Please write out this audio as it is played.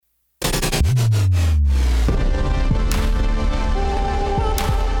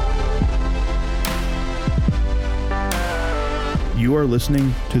You are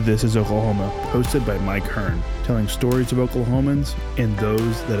listening to This is Oklahoma, hosted by Mike Hearn, telling stories of Oklahomans and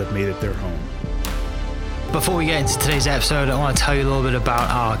those that have made it their home. Before we get into today's episode, I want to tell you a little bit about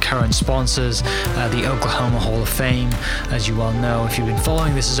our current sponsors, the Oklahoma Hall of Fame. As you well know, if you've been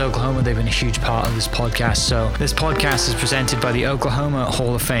following This is Oklahoma, they've been a huge part of this podcast. So this podcast is presented by the Oklahoma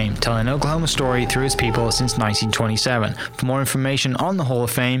Hall of Fame, telling an Oklahoma story through its people since 1927. For more information on the Hall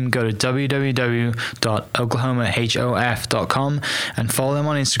of Fame, go to www.oklahomahof.com and follow them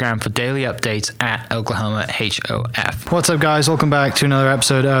on Instagram for daily updates at OklahomaHOF. What's up, guys? Welcome back to another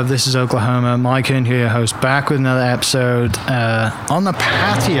episode of This is Oklahoma. Mike Hearn here, host, back with another episode on the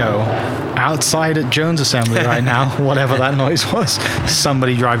patio outside at Jones Assembly right now, whatever that noise was.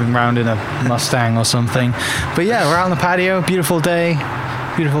 Somebody driving around in a Mustang or something. But yeah, we're out on the patio. Beautiful day.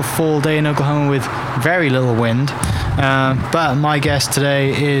 Beautiful fall day in Oklahoma with very little wind. But my guest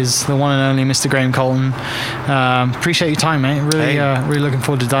today is the one and only Mr. Graham Colton. Appreciate your time, mate. Really looking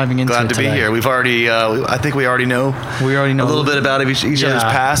forward to diving into it. Glad to be here. We've already, I think we already know a little bit about each other's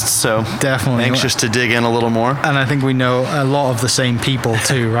past, so definitely anxious to dig in a little more. And I think we know a lot of the same people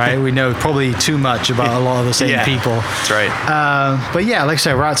too, right? We know probably too much about a lot of the same people. That's right. But yeah, like I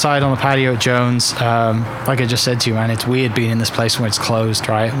said, we're outside on the patio at Jones. Like I just said to you, man, it's weird being in this place when it's closed,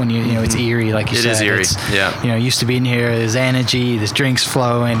 right? When you know, it's eerie, like you said. It is eerie, yeah. You know, used to be in here, there's energy, there's drinks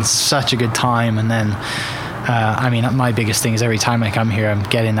flowing, such a good time. And then, I mean, my biggest thing is every time I come here, I'm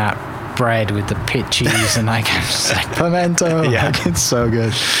getting that bread with the pit cheese and like, just like pimento. Yeah. Like, it's so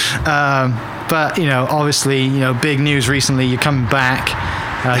good. But, you know, obviously, you know, big news recently, you're coming back.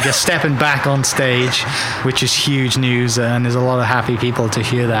 I guess stepping back on stage, which is huge news, and there's a lot of happy people to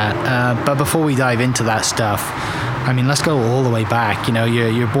hear that. But before we dive into that stuff, I mean, let's go all the way back. You know,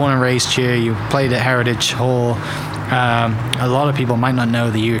 you're born and raised here. You played at Heritage Hall. A lot of people might not know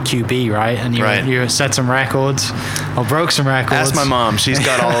that you're QB, right? And you set some records, or broke some records. Ask my mom; she's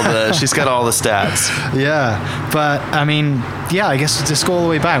got all the stats. Yeah, but I mean, yeah, I guess just go all the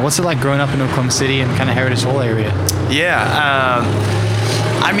way back. What's it like growing up in Oklahoma City and kind of Heritage Hall area? Yeah,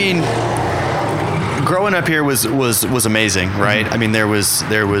 I mean, growing up here was amazing, right? Mm-hmm. I mean, there was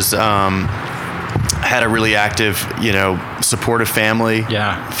had a really active, you know, supportive family.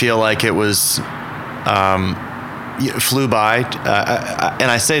 Yeah, feel like it was. Flew by,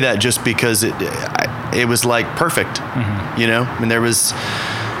 and I say that just because it was like perfect, you know. I mean,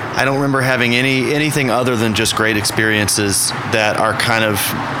 I don't remember having anything other than just great experiences that are kind of,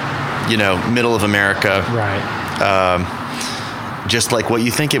 you know, middle of America, right? Just like what you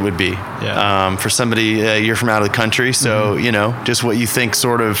think it would be. Yeah. For somebody, you're from out of the country, so you know, just what you think,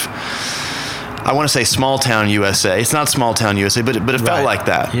 sort of. I want to say small town USA. It's not small town USA, but it felt like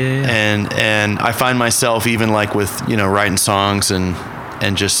that. Yeah. And I find myself even like with, you know, writing songs and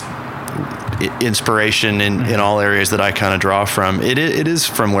just inspiration in all areas that I kind of draw from. It is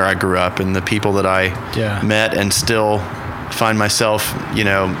from where I grew up and the people that I met and still find myself, you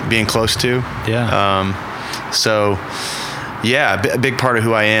know, being close to. Yeah. So yeah, a big part of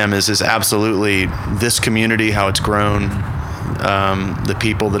who I am is absolutely this community, how it's grown. The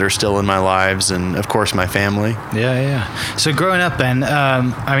people that are still in my lives, and of course my family. Yeah. So growing up then,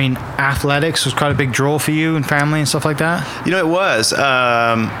 I mean, athletics was quite a big draw for you and family and stuff like that? You know, it was.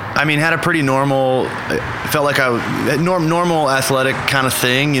 I mean, had a pretty normal, felt like normal athletic kind of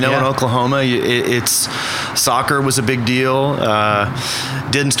thing, you know, in Oklahoma. It's soccer was a big deal.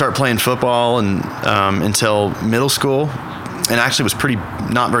 Didn't start playing football until middle school, and actually was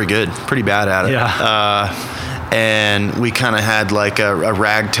not very good, pretty bad at it. Yeah. And we kind of had like a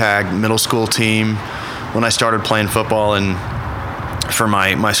ragtag middle school team when I started playing football. And for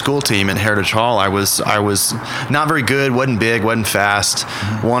my school team at Heritage Hall, I was not very good, wasn't big, wasn't fast,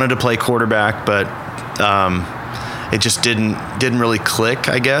 wanted to play quarterback, but it just didn't really click,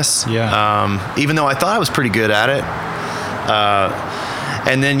 I guess. Yeah. Even though I thought I was pretty good at it.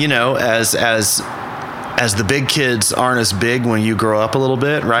 And then, you know, as the big kids aren't as big when you grow up a little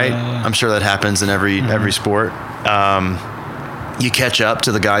bit, right? Yeah. I'm sure that happens in every sport. You catch up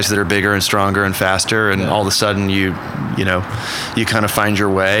to the guys that are bigger and stronger and faster, and all of a sudden you kind of find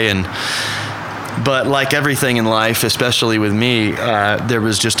your way. But like everything in life, especially with me, there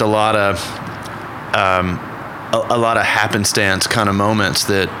was just a lot of happenstance kind of moments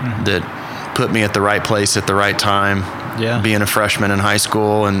that put me at the right place at the right time. Yeah. Being a freshman in high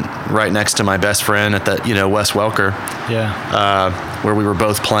school and right next to my best friend at that, you know, Wes Welker. Yeah. Where we were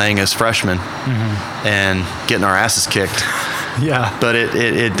both playing as freshmen and getting our asses kicked. Yeah. But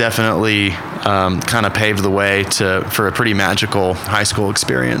it definitely kind of paved the way for a pretty magical high school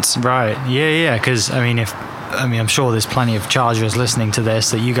experience. Right. Yeah. Because I'm sure there's plenty of Chargers listening to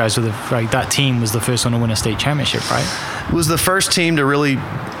this that you guys were that team was the first one to win a state championship, right? It was the first team to really,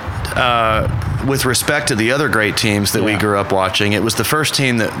 with respect to the other great teams that we grew up watching, it was the first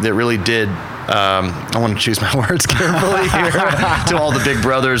team that really did. I want to choose my words carefully here. To all the big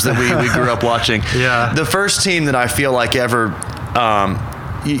brothers that we grew up watching. Yeah. The first team that I feel like ever,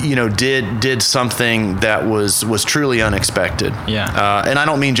 did something that was truly unexpected. Yeah. And I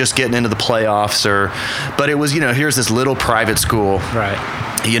don't mean just getting into the playoffs but it was, here's this little private school. Right.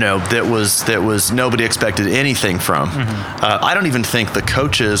 That was nobody expected anything from. Mm-hmm. I don't even think the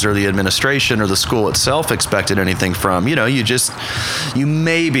coaches or the administration or the school itself expected anything from. You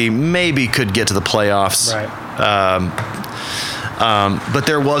maybe could get to the playoffs. Right. But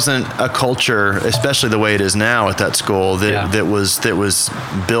there wasn't a culture, especially the way it is now at that school, that was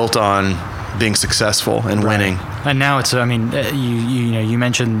built on being successful and winning. And now it's, you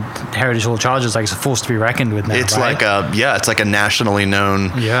mentioned Heritage Hall Chargers, like it's a force to be reckoned with now. It's right? it's like a nationally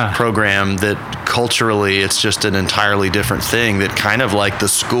known program that culturally it's just an entirely different thing. That kind of like the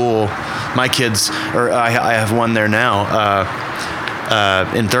school, my kids, I have one there now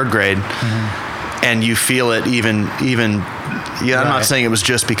in third grade, and you feel it even. I'm not saying it was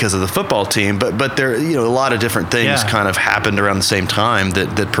just because of the football team, but there, a lot of different things kind of happened around the same time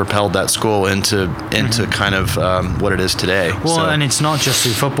that propelled that school into kind of what it is today. Well, and it's not just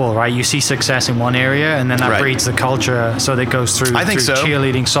through football, right? You see success in one area, and then that breeds the culture, so that goes through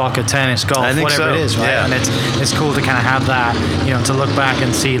cheerleading, soccer, tennis, golf, whatever it is, right? Yeah. And it's cool to kind of have that, to look back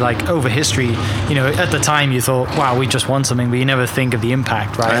and see, like, over history, at the time you thought, wow, we just won something, but you never think of the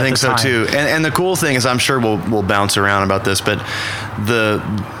impact, right? I think so too. And the cool thing is, I'm sure we'll bounce around about this, but the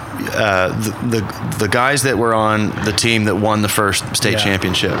guys that were on the team that won the first state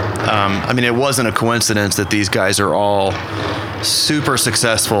championship, it wasn't a coincidence that these guys are all super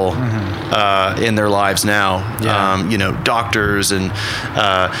successful in their lives now. Doctors and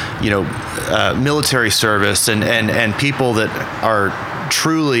military service and people that are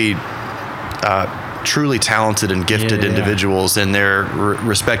truly talented and gifted individuals in their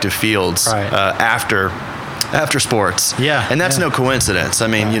respective fields after sports. Yeah. And that's no coincidence.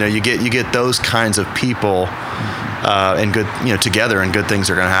 You get those kinds of people and good, together, and good things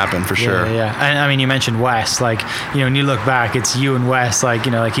are going to happen for sure. Yeah. And you mentioned Wes, like, when you look back, it's you and Wes, like,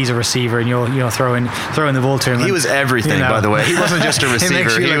 like he's a receiver and you're throwing the ball to him. He was everything, by the way. He wasn't just a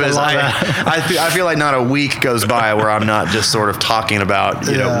receiver. He was. I feel like not a week goes by where I'm not just sort of talking about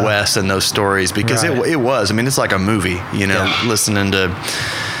Wes and those stories, because it was. It's like a movie. Listening to.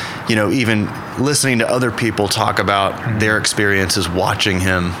 Even listening to other people talk about their experiences watching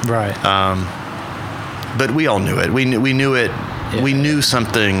him. Right. But we all knew it. We knew it. Yeah. We knew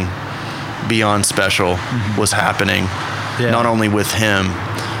something beyond special was happening, not only with him,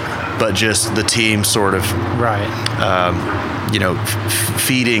 but just the team sort of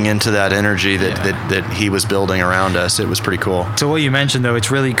feeding into that energy that he was building around us. It was pretty cool. So what you mentioned, though,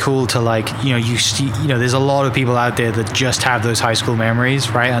 it's really cool to, like, you see, there's a lot of people out there that just have those high school memories,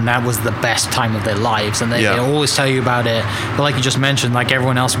 right? And that was the best time of their lives, and they always tell you about it. But like you just mentioned, like,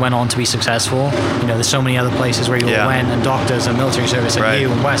 everyone else went on to be successful. There's so many other places where you all went, and doctors and military service, and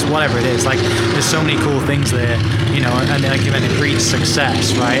you and West, whatever it is. Like, there's so many cool things there, and like you meant, it breeds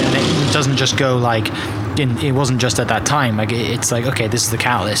success, right? And it doesn't just go like. It wasn't just at that time. Like, it's like, okay, this is the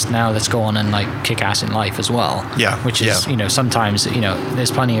catalyst. Now let's go on and, like, kick ass in life as well. Yeah. Which is, sometimes,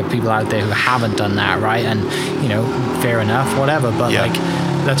 there's plenty of people out there who haven't done that, right? And, fair enough, whatever. But like,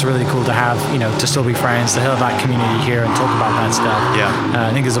 that's really cool to have, to still be friends, to have that community here and talk about that stuff. Yeah.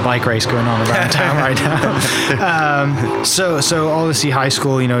 I think there's a bike race going on around town right now. So obviously high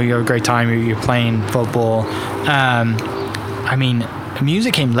school, you have a great time. You're playing football.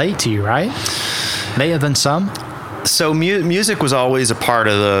 Music came late to you, right? Later than some? So music was always a part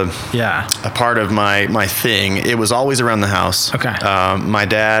of my thing. It was always around the house. Okay. My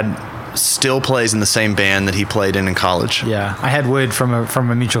dad still plays in the same band that he played in college. Yeah, I had word from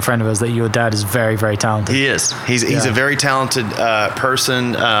a mutual friend of ours that your dad is very, very talented. He is. He's a very talented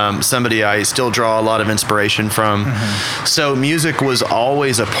person. Somebody I still draw a lot of inspiration from. Mm-hmm. So music was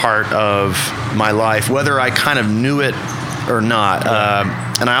always a part of my life, whether I kind of knew it or not.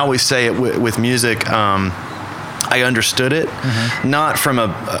 And I always say it with music. I understood it, not from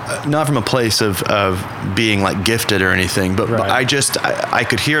a place of being like gifted or anything, but I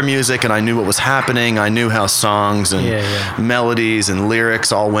could hear music and I knew what was happening. I knew how songs and melodies and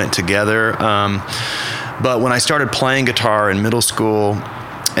lyrics all went together. But when I started playing guitar in middle school,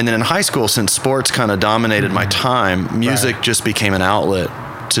 and then in high school, since sports kind of dominated my time, music just became an outlet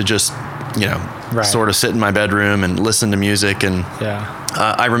to just Right. sort of sit in my bedroom and listen to music. And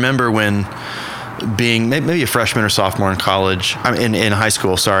I remember when being maybe a freshman or sophomore in college, in high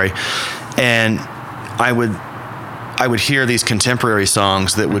school, sorry, and I would hear these contemporary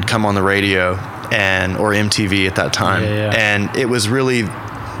songs that would come on the radio or MTV at that time. And it was really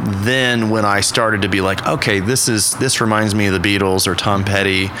then when I started to be like, okay, this reminds me of the Beatles or Tom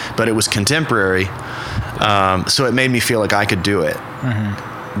Petty, but it was contemporary. So it made me feel like I could do it.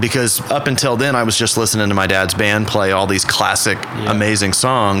 Because up until then, I was just listening to my dad's band play all these classic, amazing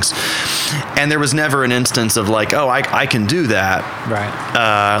songs. And there was never an instance of like, oh, I can do that.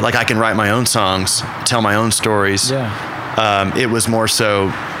 Right. Like I can write my own songs, tell my own stories. It was more so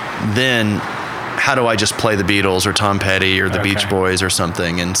then, how do I just play the Beatles or Tom Petty or the Beach Boys or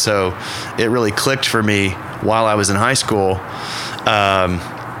something? And so it really clicked for me while I was in high school.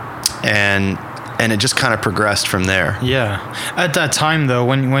 And it just kind of progressed from there. Yeah. At that time, though,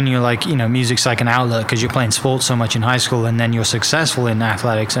 when you're like, music's like an outlet because you're playing sports so much in high school, and then you're successful in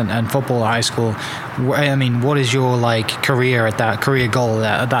athletics and football at high school. I mean, what is your career goal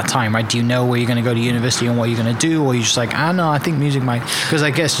at that time, right? Do you know where you're going to go to university and what you're going to do, or you're just like, no, I think music might? Because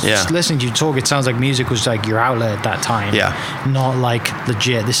I guess just listening to you talk, it sounds like music was like your outlet at that time. Yeah. Not like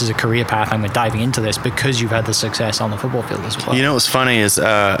legit, this is a career path, I'm diving into this, because you've had the success on the football field as well. What's funny is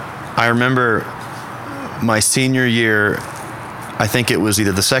I remember my senior year, I think it was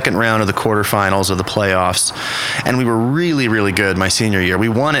either the second round of the quarterfinals of the playoffs, and we were really, really good my senior year. We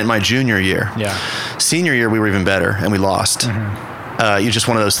won it my junior year. Yeah. Senior year, we were even better, and we lost. You're just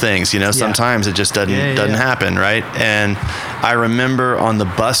one of those things, sometimes it just doesn't happen, right? And I remember on the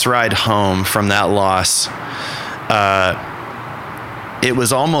bus ride home from that loss, it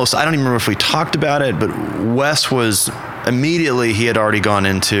was almost, I don't even remember if we talked about it, but Wes was immediately, he had already gone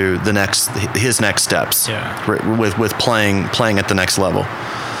into his next steps with playing at the next level.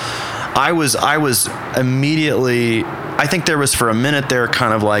 I was immediately, I think there was for a minute there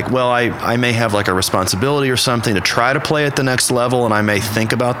kind of like, well, I may have like a responsibility or something to try to play at the next level, and I may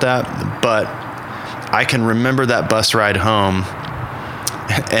think about that, but I can remember that bus ride home,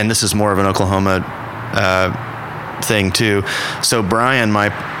 and this is more of an Oklahoma thing too. So Brian, my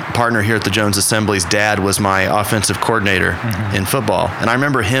partner here at the Jones Assembly's dad, was my offensive coordinator in football. And I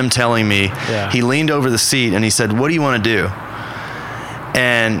remember him telling me, he leaned over the seat and he said, what do you want to do?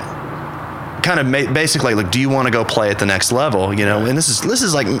 And kind of basically like, do you want to go play at the next level? And this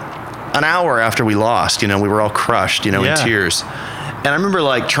is like an hour after we lost, we were all crushed, in tears. And I remember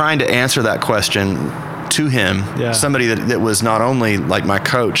like trying to answer that question to him, somebody that was not only like my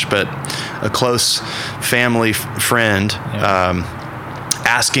coach, but a close family friend,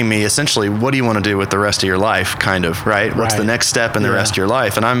 asking me essentially, what do you want to do with the rest of your life, kind of, right? What's the next step in the rest of your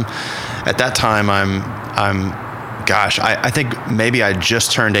life? And at that time, I think maybe I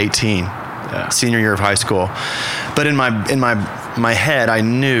just turned 18, senior year of high school. But in my head, I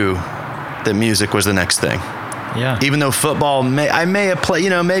knew that music was the next thing. Yeah. Even though football, I may have played,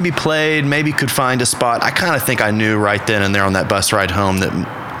 maybe played, maybe could find a spot. I kind of think I knew right then and there on that bus ride home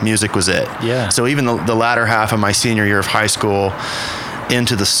that music was it. Yeah. So even the latter half of my senior year of high school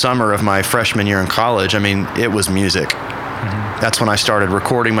into the summer of my freshman year in college, I mean, it was music. That's when I started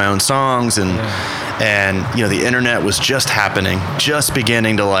recording my own songs, and the internet was just happening, just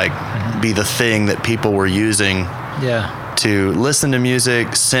beginning to like be the thing that people were using. To listen to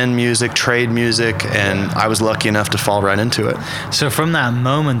music, send music, trade music, and I was lucky enough to fall right into it. So from that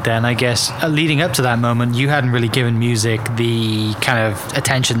moment then, I guess, leading up to that moment, you hadn't really given music the kind of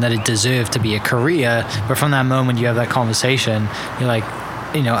attention that it deserved to be a career, but from that moment you have that conversation, you're like,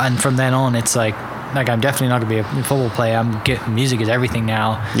 and from then on it's like I'm definitely not going to be a football player. Music is everything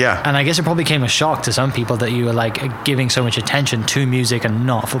now. Yeah. And I guess it probably came a shock to some people that you were like giving so much attention to music and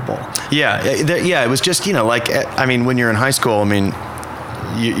not football. Yeah. It was just, when you're in high school,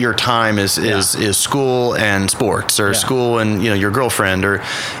 your time is school and sports, or school and, your girlfriend,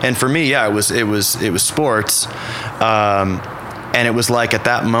 and for me, it was sports. And it was like at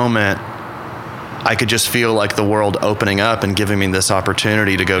that moment, I could just feel like the world opening up and giving me this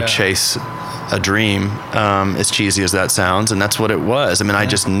opportunity to go chase a dream, as cheesy as that sounds, and that's what it was. I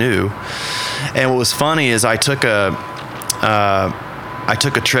just knew. And what was funny is I took a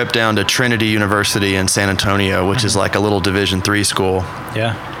trip down to Trinity University in San Antonio, which is like a little Division III school.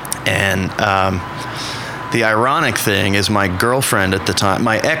 Yeah. And the ironic thing is my ex-girlfriend at the time,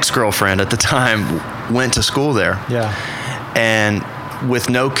 went to school there. Yeah. And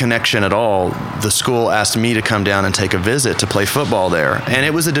with no connection at all, the school asked me to come down and take a visit to play football there. And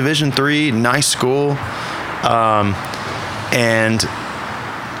it was a Division III, nice school. And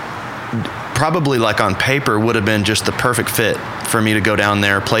probably like on paper would have been just the perfect fit for me to go down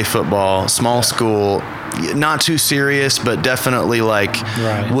there, play football, small school, not too serious, but definitely like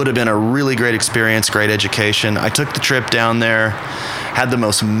would have been a really great experience, great education. I took the trip down there, had the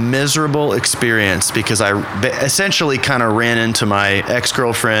most miserable experience because I essentially kind of ran into my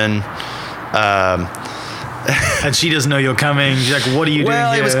ex-girlfriend. And she doesn't know you're coming. She's like, what are you doing here?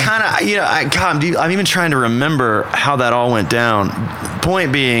 Well, it was kind of, I'm even trying to remember how that all went down.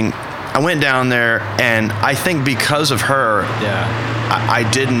 Point being, I went down there, and I think because of her, I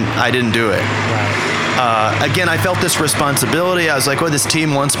didn't do it. Right. Again, I felt this responsibility. I was like, well, this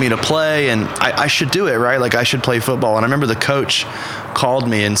team wants me to play, and I should do it, right? Like, I should play football. And I remember the coach called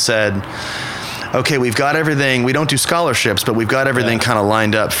me and said, okay, we've got everything. We don't do scholarships, but we've got everything kind of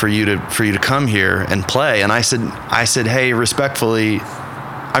lined up for you to come here and play. And I said, hey, respectfully,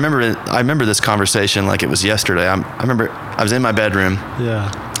 I remember this conversation like it was yesterday. I remember I was in my bedroom.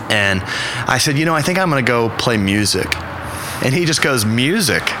 Yeah. And I said, I think I'm going to go play music. And he just goes,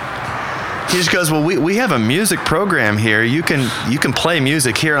 music? He just goes, well, we have a music program here. You can play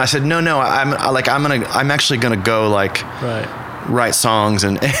music here. And I said, no, I'm actually going to go write songs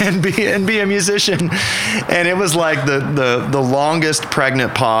and be a musician. And it was like the longest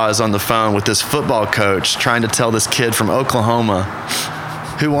pregnant pause on the phone with this football coach trying to tell this kid from Oklahoma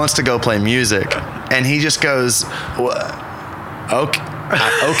who wants to go play music. And he just goes,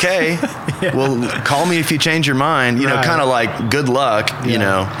 okay. Well, call me if you change your mind, kind of like good luck,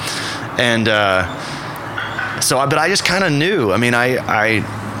 And but I just kind of knew. I mean, I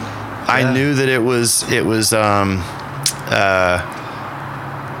knew that it was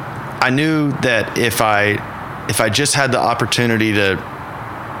I knew that if I just had the opportunity to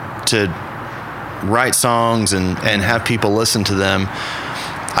write songs and have people listen to them,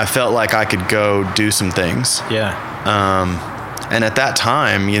 I felt like I could go do some things. Yeah. And at that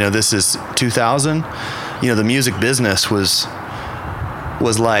time, this is 2000, the music business was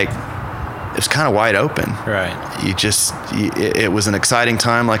like, it was kind of wide open. Right. It was an exciting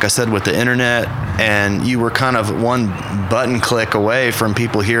time, like I said, with the internet, and you were kind of one button click away from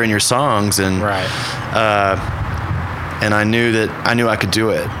people hearing your songs, and and I knew I could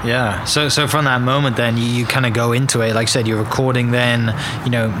do it. Yeah. So from that moment, then you kind of go into it. Like I said, you're recording. Then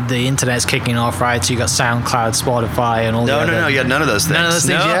the internet's kicking off, right? So you got SoundCloud, Spotify, and all. No. You had none of those things. None of those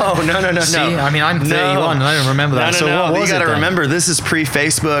things. No. See, I mean, I'm 31. And I don't remember that. No. You got to remember, this is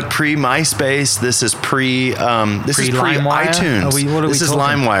pre-Facebook, pre-MySpace. This is pre-iTunes. This is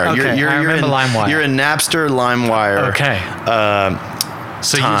LimeWire. Okay, I remember LimeWire. You're in Napster, LimeWire. Okay.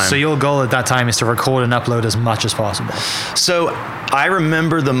 So your goal at that time is to record and upload as much as possible. So I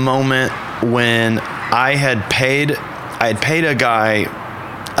remember the moment when I had paid a guy,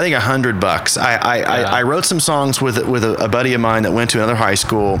 I think $100. I wrote some songs with a buddy of mine that went to another high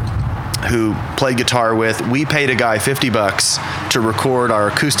school who played guitar with. We paid a guy $50 to record our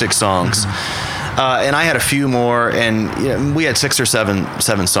acoustic songs. Mm-hmm. And I had a few more, and we had 6 or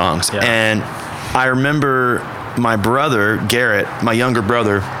 7 songs. Yeah. And I remember my brother, Garrett, my younger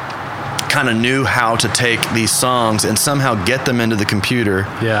brother, kind of knew how to take these songs and somehow get them into the computer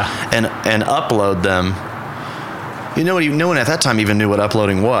and upload them. No one at that time even knew what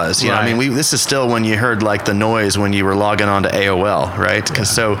uploading was. I mean, this is still when you heard like the noise when you were logging on to AOL, right?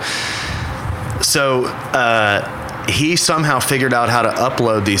 So he somehow figured out how to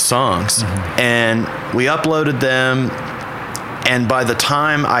upload these songs, and we uploaded them. And by the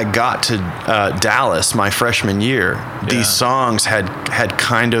time I got to Dallas, my freshman year, these songs had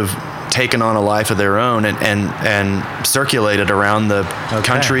kind of taken on a life of their own and circulated around the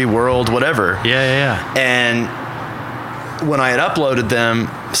country, world, whatever. Yeah. And when I had uploaded them,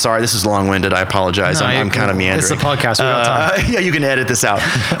 sorry, this is long-winded. I apologize. No, I'm kind of meandering. It's a podcast. We got time. Yeah, you can edit this out.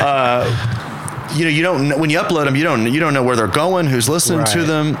 You don't, when you upload them, you don't know where they're going, who's listening to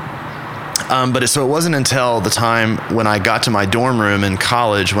them. But it wasn't until the time when I got to my dorm room in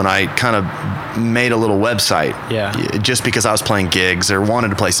college when I kind of made a little website. Yeah. Just because I was playing gigs or wanted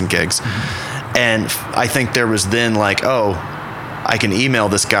to play some gigs. Mm-hmm. And I think there was then like, I can email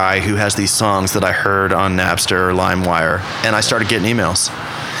this guy who has these songs that I heard on Napster or LimeWire. And I started getting emails.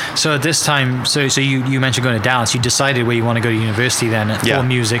 So at this time, so you mentioned going to Dallas. You decided where you want to go to university then for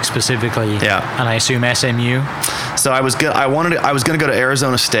music specifically. Yeah. And I assume SMU. So I was going to go to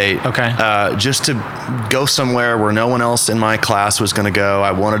Arizona State. Okay. Just to go somewhere where no one else in my class was going to go.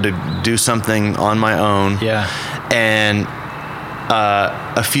 I wanted to do something on my own. Yeah. And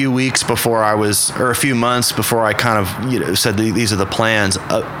a few weeks before a few months before I kind of said these are the plans,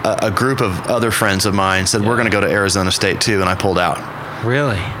 a group of other friends of mine said we're going to go to Arizona State too, and I pulled out.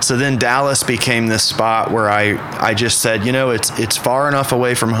 Really? So then Dallas became this spot where I just said, it's far enough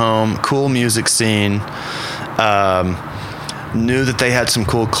away from home, cool music scene. knew that they had some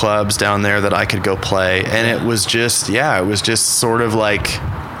cool clubs down there that I could go play. And it was just sort of like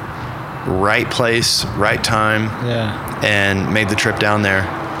right place, right time. Yeah. And made the trip down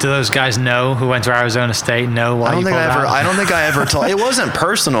there. Do those guys know who went to Arizona State know why you pulled out? I don't think I ever told. It wasn't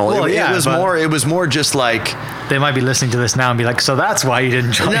personal. Well, it was more just like, they might be listening to this now and be like, so that's why you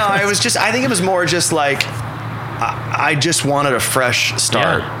didn't join. No, I think it was more just like, I just wanted a fresh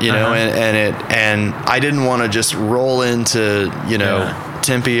start, and I didn't want to just roll into,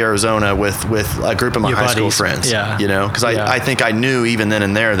 Tempe, Arizona with a group of my high school friends, because I think I knew even then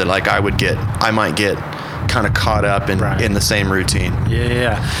and there that like I might get kind of caught up in the same routine.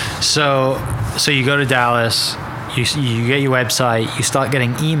 Yeah. So you go to Dallas, you get your website, you start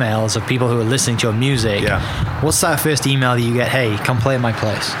getting emails of people who are listening to your music. Yeah. What's that first email that you get? Hey, come play at my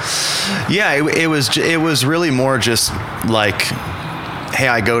place. Yeah, it was really more just like, hey,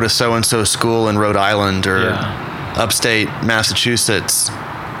 I go to so and so school in Rhode Island or upstate Massachusetts,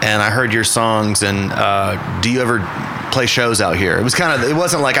 and I heard your songs, and do you ever play shows out here? It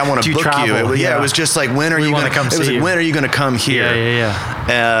wasn't like I want to book travel? you. It was just like, when are you going to come? It was like, when are you going to come here?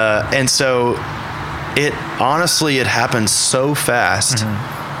 And so it happened so fast.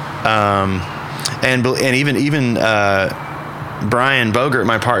 Mm-hmm. And even Brian Bogert,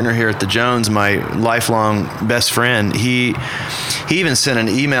 my partner here at the Jones, my lifelong best friend, he even sent an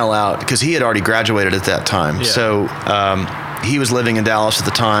email out because he had already graduated at that time. Yeah. So he was living in Dallas at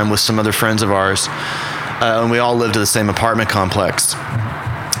the time with some other friends of ours, and we all lived in the same apartment complex.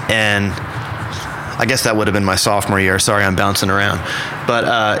 And I guess that would have been my sophomore year. Sorry, I'm bouncing around.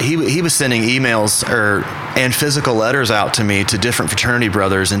 But he was sending emails and physical letters out to me to different fraternity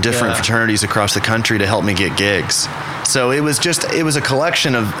brothers in different fraternities across the country to help me get gigs. So it was a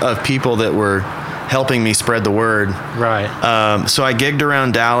collection of people that were helping me spread the word. Right. So I gigged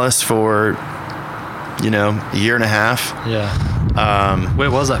around Dallas for, a year and a half. Yeah. Where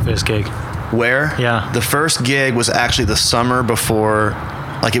was that first gig? Where? Yeah. The first gig was actually the summer before,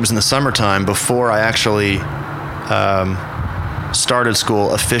 like it was in the summertime before I actually started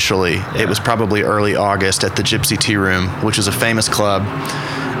school officially. Yeah. It was probably early August at the Gypsy Tea Room, which is a famous club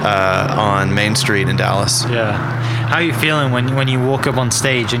on Main Street in Dallas. Yeah. How are you feeling when you walk up on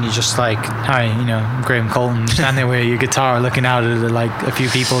stage and you're just like, hi, Graham Colton, standing there with your guitar looking out at like a few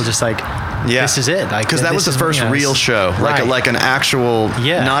people just like, this is it. Because that was the first real show, like an actual,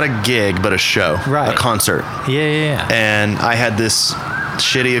 not a gig, but a show, a concert. Yeah. And I had this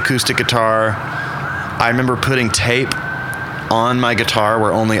shitty acoustic guitar. I remember putting tape on my guitar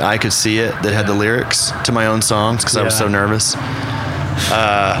where only I could see it that had the lyrics to my own songs because I was so nervous.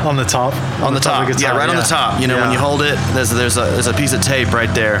 On the top of the guitar, right on the top. When you hold it, there's a piece of tape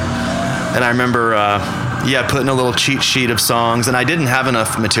right there. And I remember putting a little cheat sheet of songs, and I didn't have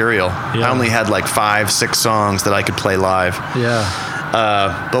enough material. I only had like 5-6 songs that I could play live.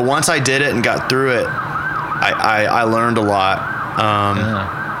 But once I did it and got through it, I learned a lot.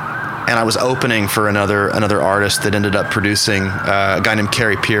 And I was opening for another artist that ended up producing a guy named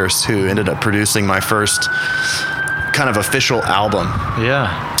Kerry Pierce, who ended up producing my first kind of official album.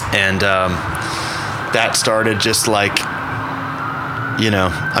 And that started just like,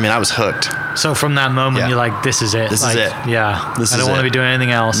 I was hooked. So from that moment, you're like, this is it. This is it. Yeah. I don't want to be doing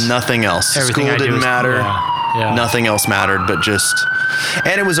anything else. Nothing else. Everything School didn't matter. Yeah. Nothing else mattered, but just,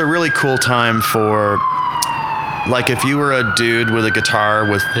 and it was a really cool time for, like, if you were a dude with a guitar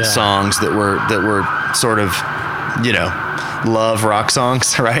with songs that were sort of, love rock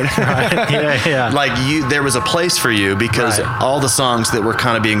songs, right? Yeah. Like there was a place for you because all the songs that were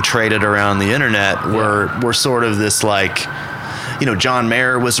kind of being traded around the internet were sort of this like, John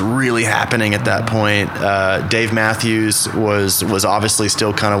Mayer was really happening at that point. Dave Matthews was obviously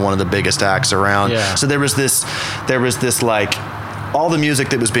still kind of one of the biggest acts around. Yeah. So there was this like, all the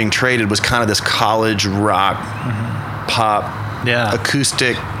music that was being traded was kind of this college rock, pop,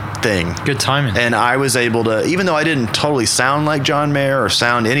 acoustic thing. Good timing. And I was able to, even though I didn't totally sound like John Mayer or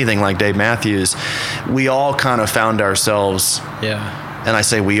sound anything like Dave Matthews, we all kind of found ourselves. And I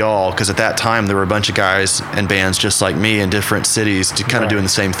say we all because at that time there were a bunch of guys and bands just like me in different cities kind of doing the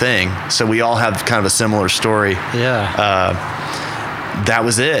same thing. So we all have kind of a similar story. That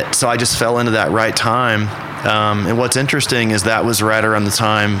was it. So I just fell into that right time. And what's interesting is that was right around the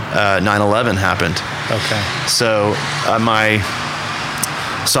time 9/11 happened. Okay. So my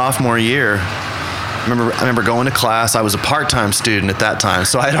sophomore year, I remember going to class. I was a part-time student at that time,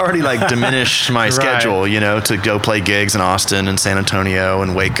 so I'd already like diminished my schedule, to go play gigs in Austin and San Antonio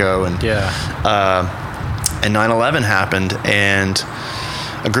and Waco, and 9/11 happened, and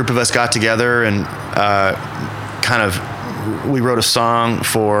a group of us got together and we wrote a song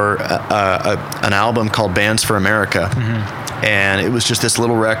for an album called Bands for America. And it was just this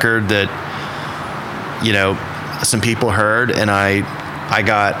little record that, you know, some people heard, and I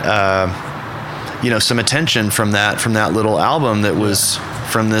got, you know, some attention from that little album that was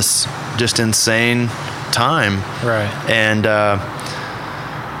from this just insane time. Right. And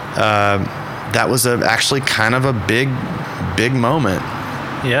that was actually kind of a big moment.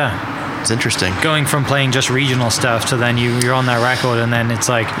 Yeah. It's interesting. Going from playing just regional stuff to then you're on that record, and then it's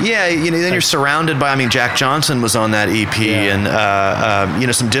like... Yeah, you know, then you're surrounded by, I mean, Jack Johnson was on that EP, and, you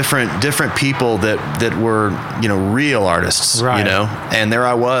know, some different people that were, you know, real artists, right. You know, and there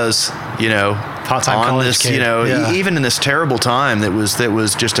I was, you know, part-time on college this, kid. you know, Yeah. even in this terrible time that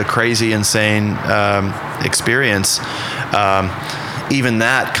was just a crazy, insane experience. Even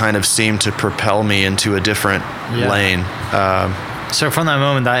that kind of seemed to propel me into a different lane. So from that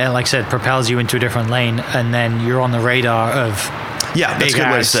moment, that, like I said, propels you into a different lane, and then you're on the radar of Yeah, that's a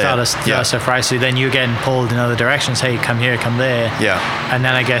good way to say it. Surprise. So then you're getting pulled in other directions. Hey, come here, come there. Yeah. And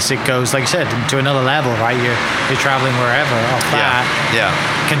then I guess it goes, like you said, to another level, right? You're traveling wherever off that. Yeah.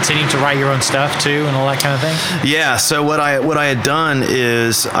 Continuing to write your own stuff too, and all that kind of thing. Yeah. So what I had done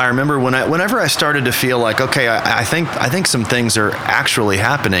is, I remember whenever I started to feel like, okay, I think some things are actually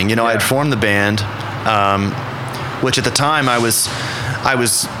happening. You know, I had formed the band, which at the time I was,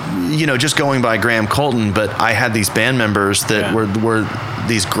 you know, just going by Graham Colton, but I had these band members that were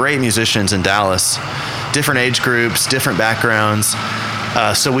these great musicians in Dallas, different age groups, different backgrounds.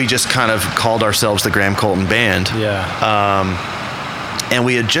 So we just kind of called ourselves the Graham Colton Band. Yeah. And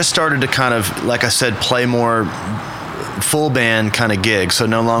we had just started to kind of, like I said, play more full band kind of gigs. So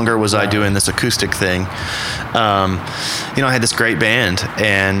no longer was I doing this acoustic thing. You know, I had this great band,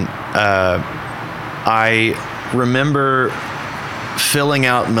 and I remember filling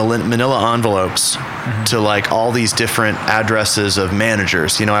out manila envelopes to like all these different addresses of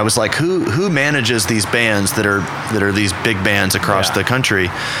managers. You know, I was like, who manages these bands that are these big bands across the country,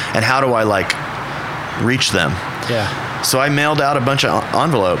 and how do I like reach them? Yeah. So I mailed out a bunch of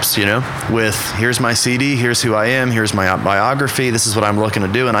envelopes, you know, with here's my CD, here's who I am, here's my biography, this is what I'm looking to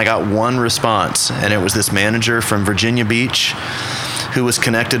do. And I got one response, and it was this manager from Virginia Beach who was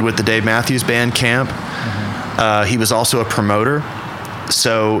connected with the Dave Matthews Band camp. He was also a promoter.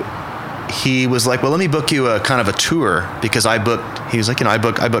 So he was like, well, let me book you a kind of a tour, because he was like, you know, I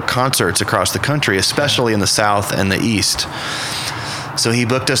book concerts across the country, especially in the South and the East. So he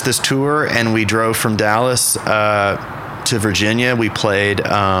booked us this tour, and we drove from Dallas to Virginia. We played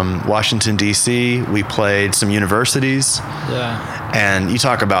Washington, D.C. We played some universities. Yeah. And you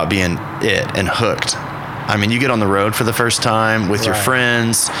talk about being it and hooked. I mean, you get on the road for the first time with your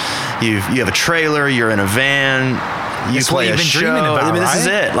friends. You have a trailer. You're in a van. You play a show. About, I mean, this is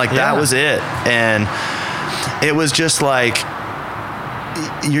right? it. Like that was it. And it was just like,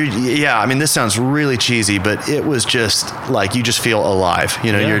 I mean, this sounds really cheesy, but it was just like, you just feel alive.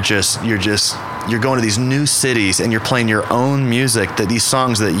 You know, you're going to these new cities, and you're playing your own music, that these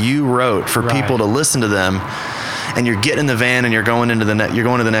songs that you wrote for people to listen to them. And you're getting in the van, and you're going to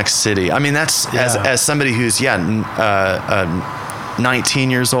the next city. I mean, that's as somebody who's 19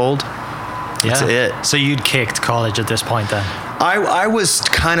 years old. That's it. So you'd kicked college at this point then? I was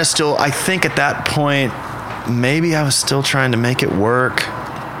kind of still, I think at that point, maybe I was still trying to make it work.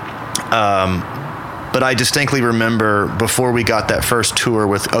 But I distinctly remember before we got that first tour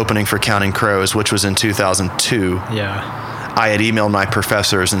with opening for Counting Crows, which was in 2002. Yeah. I had emailed my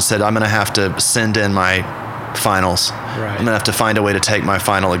professors and said, I'm going to have to send in my finals. Right. I'm going to have to find a way to take my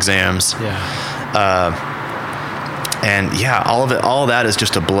final exams. Yeah. And all of that is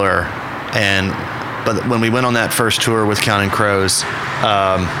just a blur. But when we went on that first tour with Counting Crows,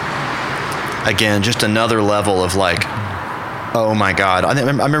 again, just another level of like, oh my God. I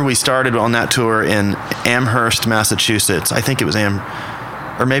remember we started on that tour in Amherst, Massachusetts. I think it was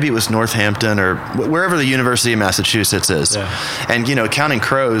or maybe it was Northampton, or wherever the University of Massachusetts is. Yeah. And, you know, Counting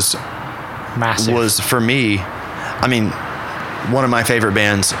Crows was, for me, I mean, one of my favorite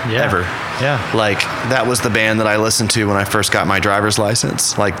bands ever. Yeah. Like, that was the band that I listened to when I first got my driver's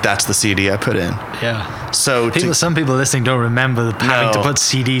license. Like, that's the CD I put in. Yeah. So some people listening don't remember having to put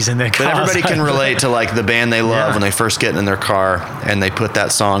CDs in their cars. But everybody can relate to like the band they love when they first get in their car and they put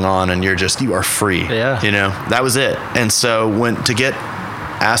that song on, and you are free. Yeah. You know, that was it. And so to get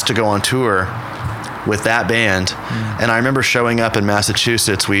asked to go on tour with that band, and I remember showing up in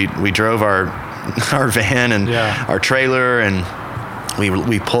Massachusetts, we drove our van and our trailer, and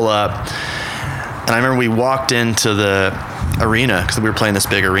we pull up, and I remember we walked into the arena, because we were playing this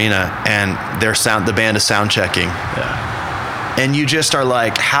big arena, and the band is sound checking. Yeah. And you just are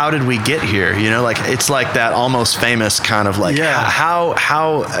like, how did we get here? You know, like, it's like that Almost Famous kind of like,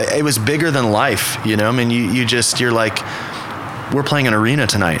 how it was bigger than life, you know? I mean, you're like, we're playing an arena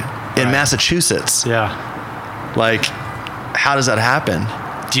tonight in Right. Massachusetts. Yeah. Like, how does that happen?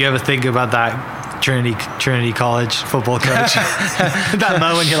 Do you ever think about that Trinity College football coach? That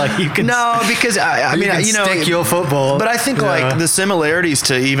moment you're like, you can. No, because I mean, can you know, stick your football. But I think like the similarities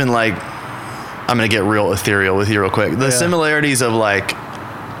to even like, I'm gonna get real ethereal with you real quick. The similarities of like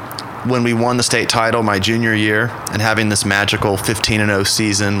when we won the state title my junior year and having this magical 15-0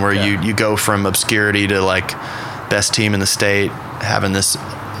 season where you go from obscurity to like best team in the state, having this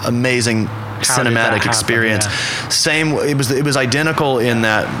amazing cinematic experience. Yeah. Same, it was identical in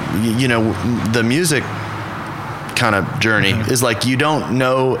that, you know, the music kind of journey is like, you don't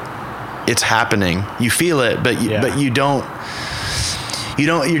know it's happening. You feel it, but you don't,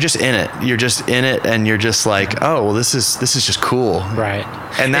 you're just in it. You're just in it, and you're just like, oh, well, this is just cool. Right.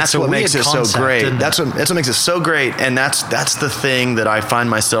 And that's what makes it so great. That's what makes it so great. And that's the thing that I find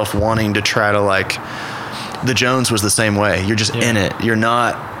myself wanting to try to like. The Jones was the same way. You're just in it. You're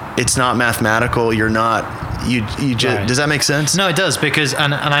not. It's not mathematical. You're not. You just. Right. Does that make sense? No, it does, because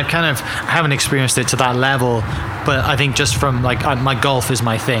and I kind of haven't experienced it to that level, but I think just from like my golf is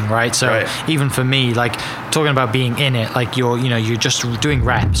my thing, right? So even for me, like talking about being in it, like you're just doing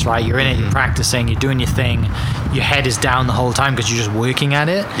reps, right? You're in it, you're practicing, you're doing your thing. Your head is down the whole time because you're just working at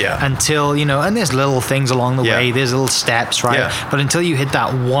it. Yeah. Until and there's little things along the way. There's little steps, right? Yeah. But until you hit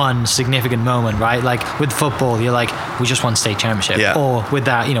that one significant moment, right? Like with football, you're like, we just won state championship. Yeah. Or with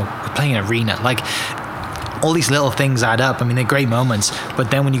that, we're playing an arena, like. All these little things add up. I mean, they're great moments, but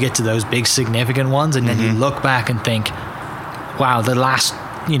then when you get to those big significant ones, and then you look back and think, wow, the last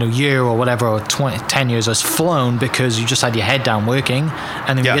year or whatever, or 10 years has flown because you just had your head down working,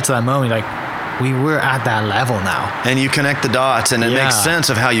 and then you get to that moment, like, we were at that level now. And you connect the dots, and it makes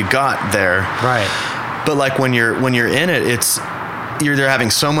sense of how you got there. Right. But like when you're in it, you're there having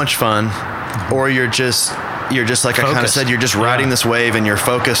so much fun, or you're just like focused. I kind of said, you're just riding this wave, and you're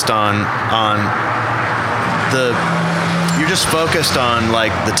focused on you're just focused on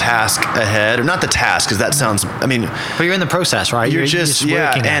like the task ahead, or not the task, because that sounds, I mean, but you're in the process, right? You're just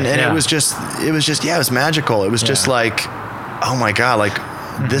and it was just it was magical. It was just like, oh my God, like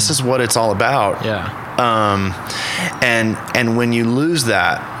this is what it's all about. And when you lose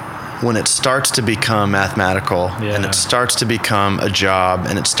that, when it starts to become mathematical, and it starts to become a job,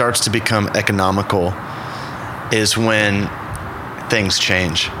 and it starts to become economical, is when things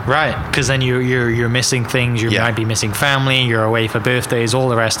change. Right, because then you're missing things. You might be missing family. You're away for birthdays, all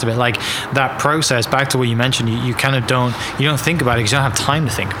the rest of it. Like that process. Back to what you mentioned, you kind of don't think about it because you don't have time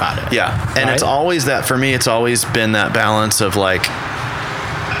to think about it. Yeah, and it's always that for me. It's always been that balance of like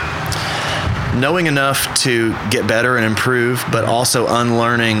knowing enough to get better and improve, but also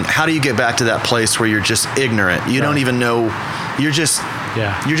unlearning. How do you get back to that place where you're just ignorant? You don't even know. You're just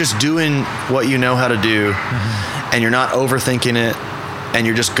doing what you know how to do. And you're not overthinking it, and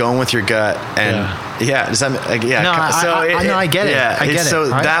you're just going with your gut. And does that? No, I get it. Yeah, I get it. So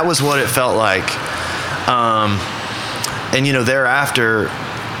right? that was what it felt like. And thereafter,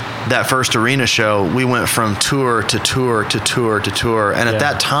 that first arena show, we went from tour to tour to tour to tour. And at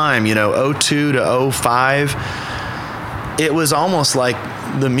that time, 02 to 05, it was almost like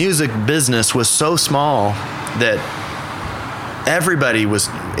the music business was so small that everybody was.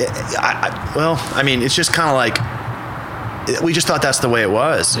 It's just kind of like. We just thought that's the way it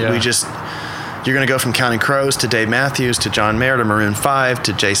was. You're going to go from Counting Crows to Dave Matthews to John Mayer to Maroon 5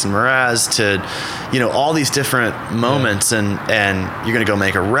 to Jason Mraz to, all these different moments. And you're going to go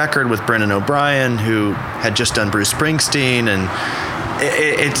make a record with Brendan O'Brien, who had just done Bruce Springsteen. And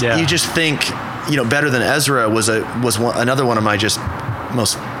you just think, Better Than Ezra was another one of my just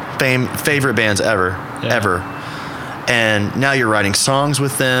most favorite bands ever. And now you're writing songs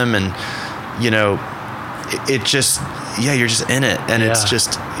with them, and, it just... you're just in it, and it's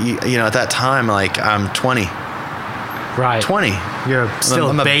just at that time, like I'm 20. Right. 20. You're still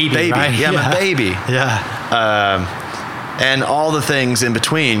I'm a baby, right? Yeah, I'm a baby. And all the things in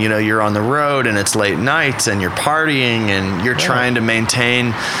between. You're on the road, and it's late nights, and you're partying, and you're trying to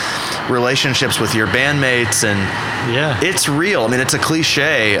maintain relationships with your bandmates, and it's real. I mean, it's a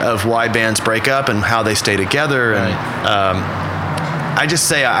cliche of why bands break up and how they stay together. And I just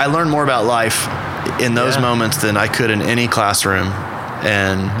say I learned more about life in those moments than I could in any classroom.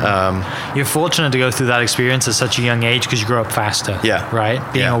 And you're fortunate to go through that experience at such a young age because you grew up faster. Right?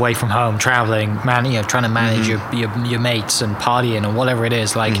 Being away from home, traveling, trying to manage your mates and partying and whatever it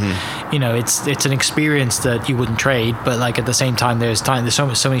is. Like, it's an experience that you wouldn't trade, but like at the same time, there's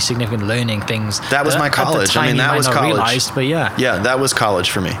so many significant learning things. That was my college. I mean, that was college. Realized, but that was college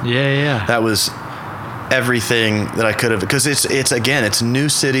for me. That everything that I could have, because it's new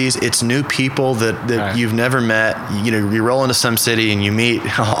cities, it's new people that you've never met. You know, you roll into some city and you meet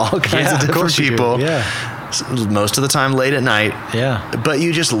all kinds of different people. Most of the time late at night. But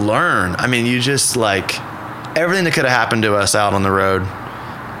you just learn. I mean, you just like everything that could have happened to us out on the road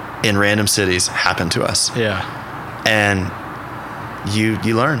in random cities happened to us. And you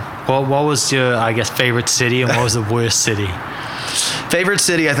learn. What was your, I guess, favorite city, and what was the worst city? Favorite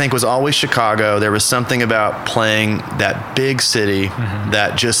city, I think, was always Chicago. There was something about playing that big city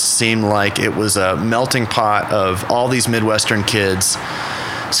that just seemed like it was a melting pot of all these Midwestern kids.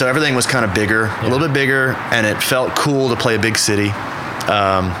 So everything was kind of bigger, a little bit bigger, and it felt cool to play a big city.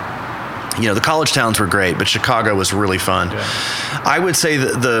 You know, the college towns were great, but Chicago was really fun. I would say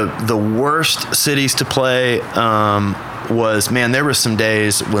that the worst cities to play was, man, there were some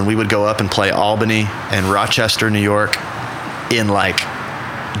days when we would go up and play Albany and Rochester, New York in like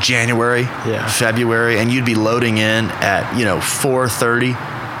January, February, and you'd be loading in at,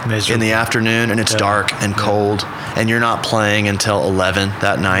 4:30 in the afternoon, and it's dark and cold, and you're not playing until 11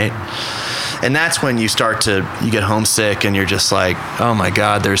 that night. And that's when you get homesick, and you're just like, oh my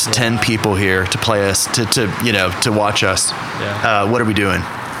God, there's 10 people here to play us, to watch us. What are we doing?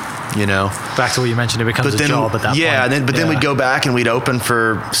 Back to what you mentioned, it becomes a job at that point. Then we'd go back and we'd open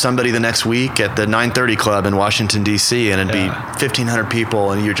for somebody the next week at the 930 Club in Washington, D.C., and it'd be 1,500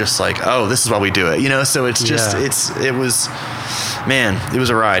 people, and you're just like, oh, this is why we do it. So it's just, it was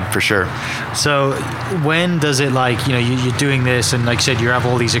a ride for sure. So when does it, like, you're doing this, and like you said, you have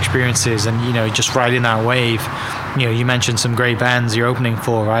all these experiences, and, just riding that wave, you mentioned some great bands you're opening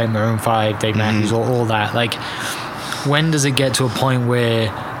for, right? Maroon 5, Dave Matthews, all that. Like, when does it get to a point where,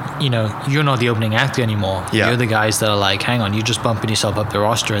 you're not the opening act anymore? You're the guys that are like, hang on, you're just bumping yourself up the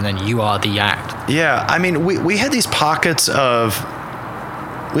roster, and then you are the act. I mean, we had these pockets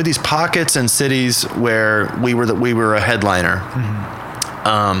in cities where we were a headliner.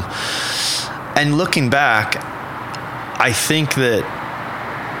 And looking back, I think that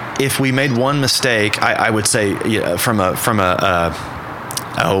if we made one mistake, I would say, from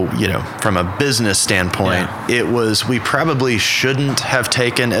a business standpoint, it was, we probably shouldn't have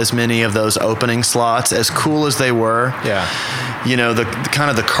taken as many of those opening slots, as cool as they were. The kind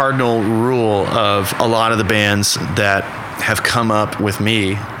of the cardinal rule of a lot of the bands that have come up with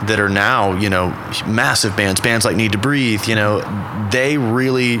me that are now, massive bands like Need to Breathe, they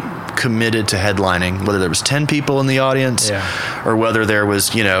really committed to headlining, whether there was 10 people in the audience or whether there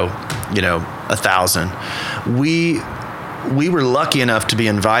was, 1,000. We were lucky enough to be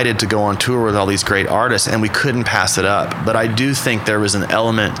invited to go on tour with all these great artists, and we couldn't pass it up. But I do think there was an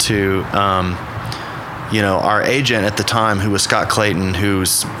element to, our agent at the time, who was Scott Clayton,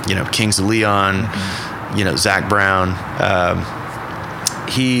 who's, Kings of Leon, Zach Brown.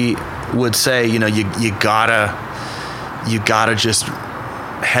 He would say, you gotta just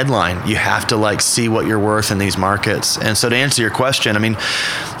headline. You have to like see what you're worth in these markets. And so to answer your question, I mean,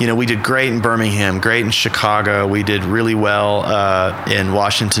 we did great in Birmingham, great in Chicago. We did really well in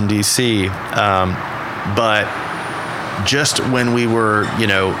Washington, D.C. But just when we were,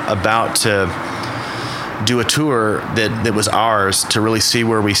 about to do a tour that was ours, to really see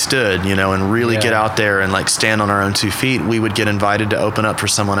where we stood, and really get out there and like stand on our own 2 feet, we would get invited to open up for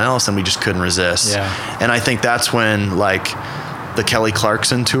someone else, and we just couldn't resist. And I think that's when like the Kelly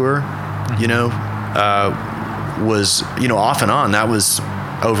Clarkson tour, was, off and on. That was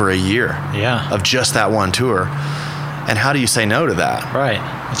over a year of just that one tour. And how do you say no to that? Right.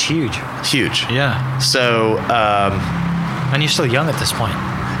 It's huge. Huge. So, and you're still young at this point.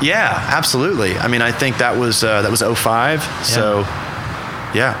 Absolutely. I mean, I think that was 05. So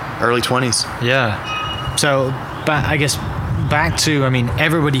early 20s. So, but I guess back to, I mean,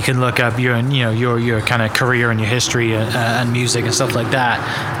 everybody can look up your kind of career and your history and music and stuff like that.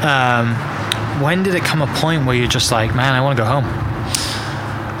 When did it come a point where you're just like, man, I want to go home?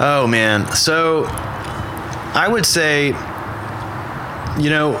 Oh man. So I would say,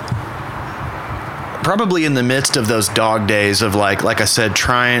 probably in the midst of those dog days of like I said,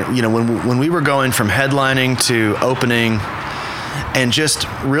 trying, when we were going from headlining to opening, and just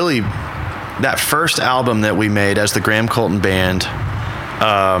really that first album that we made as the Graham Colton Band,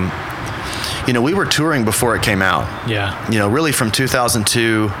 we were touring before it came out. Really from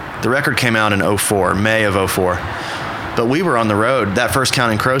 2002, the record came out in 04, May of 04. But we were on the road. That first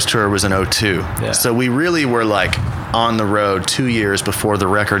Counting Crows tour was in 02. So we really were like on the road 2 years before the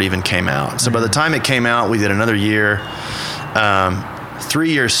record even came out. So by the time it came out, we did another year,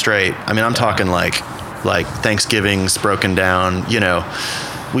 3 years straight. I mean, I'm talking like Thanksgivings broken down,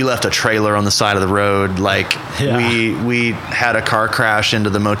 we left a trailer on the side of the road. Like we had a car crash into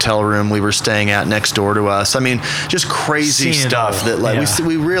the motel room we were staying at next door to us. I mean, just crazy stuff that like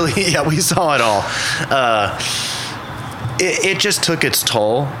we really, we saw it all. It just took its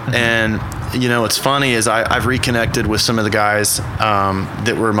toll. And, you know, what's funny is I've reconnected with some of the guys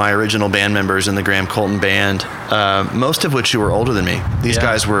that were my original band members in the Graham Colton band, most of which who were older than me. These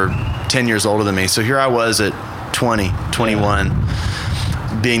guys were 10 years older than me. So here I was at 20, 21,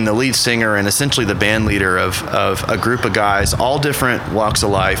 being the lead singer and essentially the band leader of a group of guys, all different walks of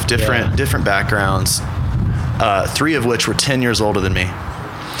life, different backgrounds, 3 of which were 10 years older than me.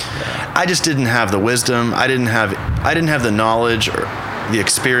 I just didn't have the wisdom. I didn't have the knowledge or the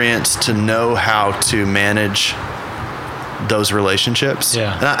experience to know how to manage those relationships.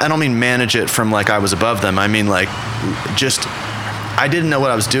 Yeah. And I don't mean manage it from like I was above them. I mean like just I didn't know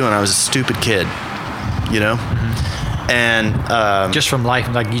what I was doing. I was a stupid kid, you know? Mm-hmm. And just from life,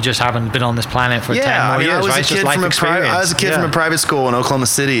 like you just haven't been on this planet for 10 more years, right? Just life experience. I was a kid from a private school in Oklahoma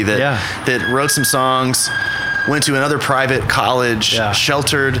City that wrote some songs, went to another private college,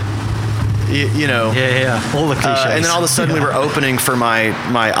 sheltered, you know. All the cliches. And then all of a sudden we were opening for my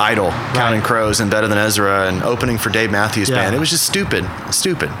idol, Counting Crows and Better Than Ezra, and opening for Dave Matthews Band. It was just stupid.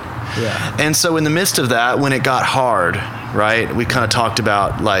 Yeah. And so in the midst of that, when it got hard, right, we kind of talked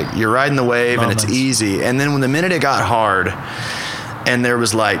about like you're riding the wave and it's easy. And then when the minute it got hard and there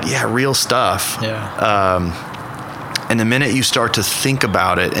was like, real stuff. And the minute you start to think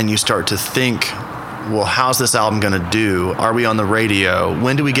about it and you start to think, well, how's this album going to do? Are we on the radio?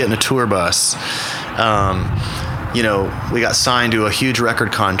 When do we get in a tour bus? You know, we got signed to a huge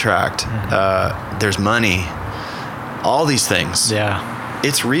record contract. There's money. All these things. Yeah.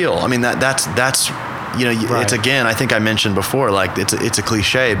 It's real. I mean, that's you know, it's again, I think I mentioned before, like it's a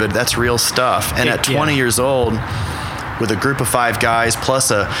cliche, but that's real stuff. And at 20 years old, with a group of 5 guys, plus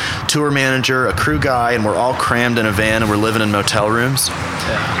a tour manager, a crew guy, and we're all crammed in a van and we're living in motel rooms.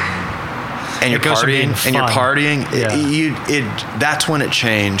 And you're partying, that's when it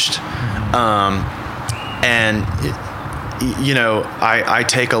changed. You know, I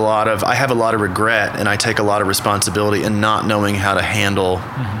have a lot of regret and I take a lot of responsibility in not knowing how to handle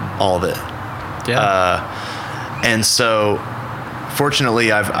all of it. And so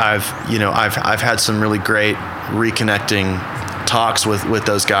fortunately I've had some really great reconnecting talks with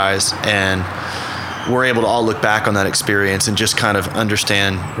those guys, and we're able to all look back on that experience and just kind of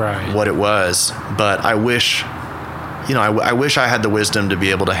understand what it was. But I wish, I wish I had the wisdom to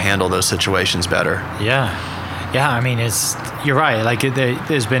be able to handle those situations better. Yeah, I mean, you're right. Like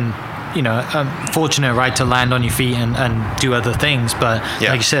there's been, fortunate, right, to land on your feet and do other things. But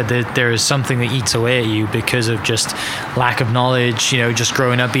like you said, there is something that eats away at you because of just lack of knowledge, just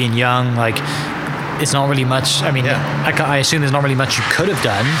growing up, being young. Like, it's not really much. I mean, I assume there's not really much you could have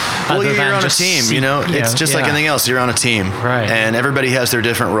done. Well, you're on a team, it's just like anything else. You're on a team. Right. And everybody has their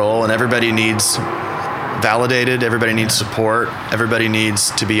different role, and everybody needs validated. Everybody needs support. Everybody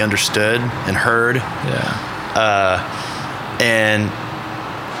needs to be understood and heard. And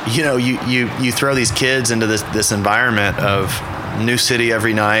you throw these kids into this environment of new city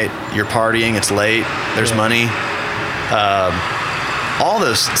every night. You're partying. It's late. There's money. All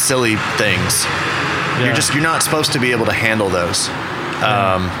those silly things. You're not supposed to be able to handle those.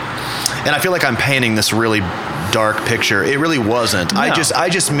 And I feel like I'm painting this really dark picture. It really wasn't. No. I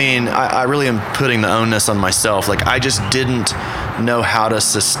just mean I really am putting the onus on myself. Like, I just didn't know how to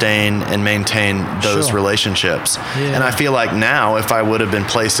sustain and maintain those relationships. And I feel like now, if I would have been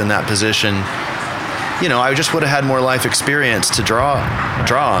placed in that position, I just would have had more life experience to draw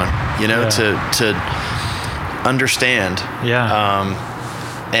on, to understand.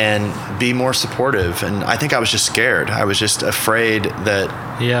 And be more supportive. And I think I was just scared. I was just afraid that,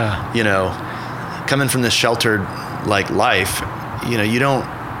 coming from this sheltered life, you don't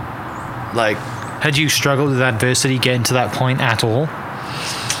Had you struggled with adversity getting to that point at all?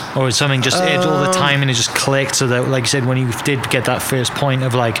 Or was something just all the time and it just clicked so that, like you said, when you did get that first point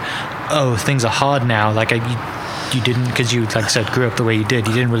of things are hard now, you didn't, because you, like I said, grew up the way you did,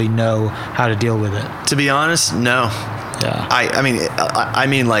 you didn't really know how to deal with it? To be honest, no. Yeah. I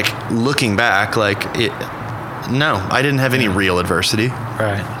mean, looking back, no, I didn't have any real adversity.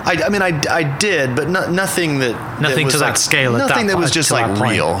 Right. I did, but nothing nothing to that scale. Nothing that was just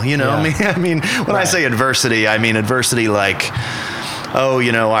real. I mean, when I say adversity, I mean adversity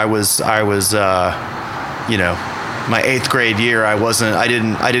I was my 8th grade year, I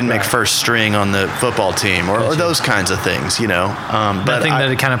didn't make first string on the football team or those kinds of things, Nothing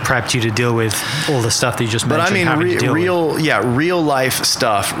that kind of prepped you to deal with all the stuff that you just mentioned. But I mean, real life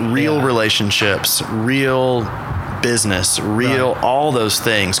stuff, real relationships, real business, real, all those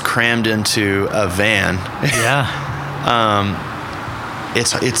things crammed into a van. Yeah.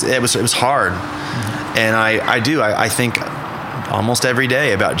 It was hard. And I think almost every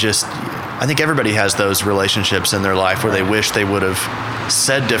day about just, I think everybody has those relationships in their life where they wish they would have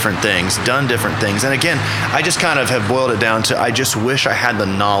said different things, done different things. And again, I just kind of have boiled it down to, I just wish I had the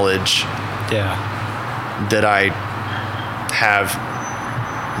knowledge that I have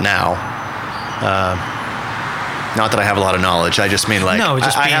now. Not that I have a lot of knowledge. I just mean like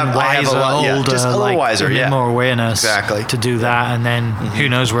just being wiser, older, just a little wiser, more awareness, exactly, to do that, and then who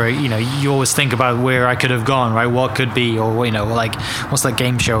knows where you always think about where I could have gone, right? What could be, or like what's that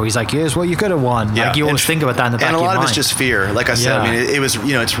game show? He's like, here's what you could have won. Like you always think about that in the back of your mind. And a lot of it's just fear. Like I said, I mean, it was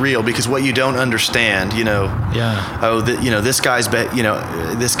it's real because what you don't understand, this guy's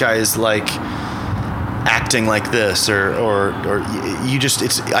this guy is like acting like this, or you just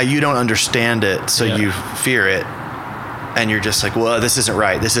you don't understand it, so you fear it. And you're just like, well, this isn't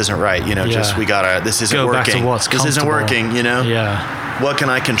right. This isn't right. Just this isn't go working. Back to what's this isn't working. Yeah. What can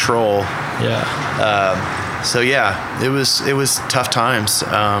I control? Yeah. So it was tough times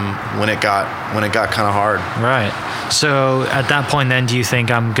when it got kind of hard. Right. So at that point, then, do you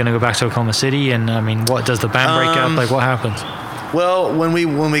think I'm going to go back to Oklahoma City? And I mean, what does the band break up? Like, what happens? Well, when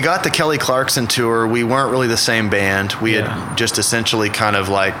we got the Kelly Clarkson tour, we weren't really the same band. We had just essentially kind of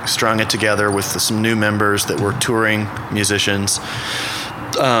like strung it together with some new members that were touring musicians.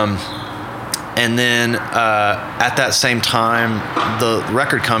 And then at that same time, the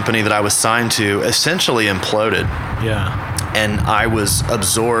record company that I was signed to essentially imploded. Yeah. And I was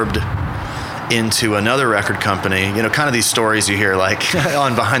absorbed into another record company. Kind of these stories you hear like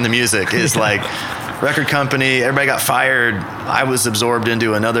on Behind the Music is like, record company, everybody got fired. I was absorbed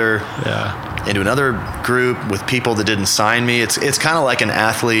into another group with people that didn't sign me. It's kind of like an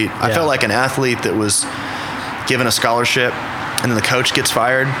athlete. I felt like an athlete that was given a scholarship, and then the coach gets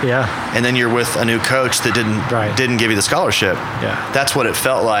fired. Yeah. And then you're with a new coach that didn't give you the scholarship. Yeah. That's what it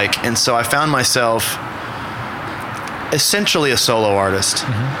felt like. And so I found myself essentially a solo artist.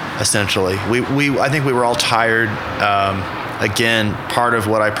 Mm-hmm. Essentially, I think we were all tired. Again, part of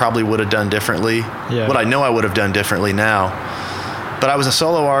what I probably would have done differently, what I know I would have done differently now. But I was a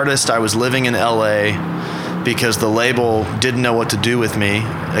solo artist. I was living in LA because the label didn't know what to do with me.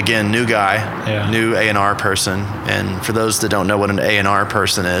 Again, new guy, new A&R person. And for those that don't know what an A&R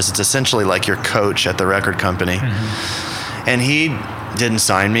person is, it's essentially like your coach at the record company. Mm-hmm. And he didn't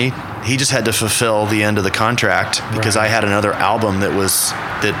sign me. He just had to fulfill the end of the contract because I had another album that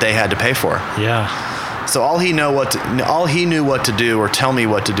they had to pay for. Yeah. So all he knew what to do or tell me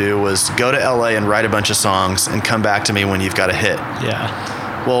what to do was go to LA and write a bunch of songs and come back to me when you've got a hit.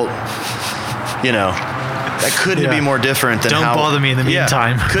 Yeah. Well, that couldn't be more different than Don't bother me in the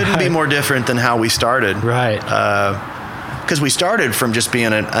meantime. Couldn't be more different than how we started. Right. Because we started from just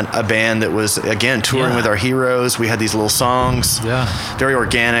being a band that was, again, touring with our heroes. We had these little songs. Yeah. Very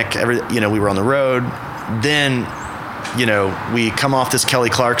organic. We were on the road. Then we come off this Kelly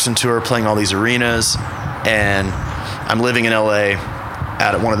Clarkson tour playing all these arenas, and I'm living in LA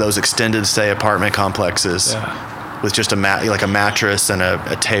at one of those extended stay apartment complexes with just a mattress and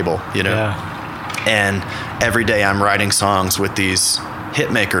a table, and every day I'm writing songs with these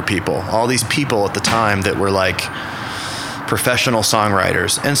hitmaker people, all these people at the time that were like professional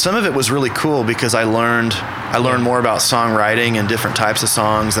songwriters. And some of it was really cool because I learned more about songwriting and different types of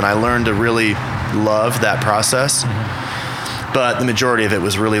songs, and I learned to really love that process. Mm-hmm. But the majority of it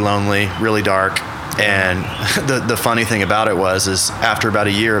was really lonely, really dark. And the funny thing about it is after about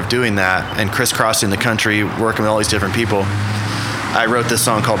a year of doing that and crisscrossing the country, working with all these different people, I wrote this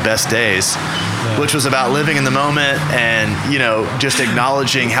song called Best Days, which was about living in the moment and, just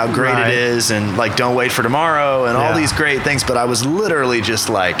acknowledging how great it is and like, don't wait for tomorrow and all these great things. But I was literally just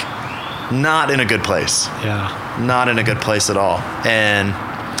like, not in a good place. Yeah. Not in a good place at all. And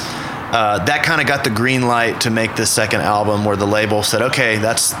that kind of got the green light to make this second album, where the label said, okay,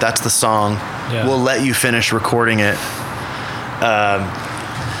 that's the song. Yeah. We'll let you finish recording it.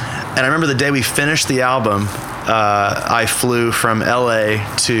 And I remember the day we finished the album, I flew from LA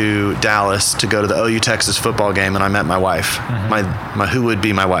to Dallas to go to the OU Texas football game, and I met my wife, my who would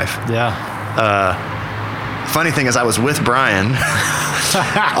be my wife. Yeah. Funny thing is, I was with Brian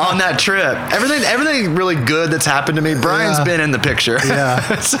on that trip. Everything really good that's happened to me, Brian's been in the picture.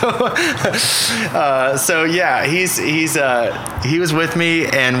 Yeah. So yeah, he was with me,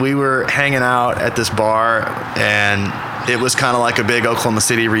 and we were hanging out at this bar, and it was kind of like a big Oklahoma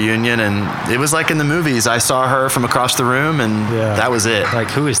City reunion, and it was like in the movies. I saw her from across the room, and that was it. Like,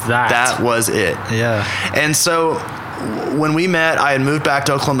 who is that? That was it. Yeah. And so when we met, I had moved back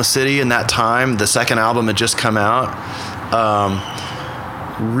to Oklahoma City in that time. The second album had just come out.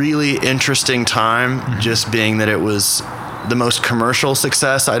 Really interesting time, just being that it was the most commercial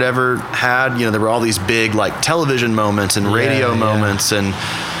success I'd ever had. You know, there were all these big like television moments and radio moments and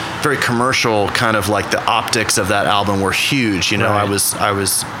very commercial, kind of like the optics of that album were huge. You know, I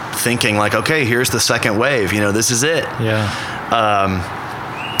was thinking like, okay, here's the second wave, you know, this is it.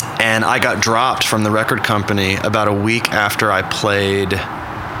 And I got dropped from the record company about a week after I played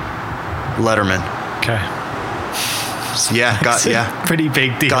Letterman. Okay. Yeah, pretty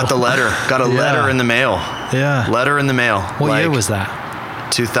big deal. Got the letter. Got a letter in the mail. Yeah. Letter in the mail. What year was that?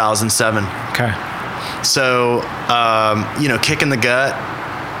 2007. Okay. So, you know, kick in the gut.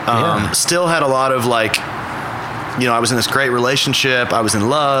 Still had a lot of like, you know, I was in this great relationship. I was in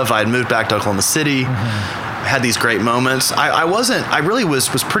love. I had moved back to Oklahoma City. Had these great moments. I really was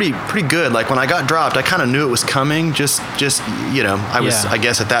pretty good. Like when I got dropped, I kind of knew it was coming. Just, you know, I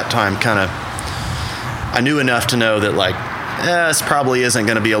guess at that time I knew enough to know that like, this probably isn't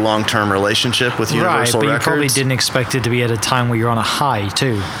going to be a long-term relationship with Universal Records. Right, but you probably didn't expect it to be at a time where you're on a high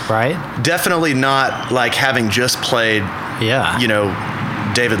too, right? Definitely not like having just played, you know,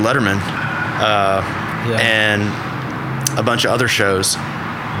 David Letterman and a bunch of other shows,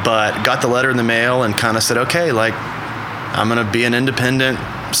 but got the letter in the mail and kind of said, okay, like I'm going to be an independent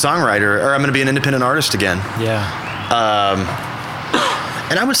songwriter, or I'm going to be an independent artist again.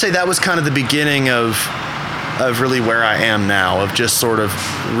 And I would say that was kind of the beginning of really where I am now, of just sort of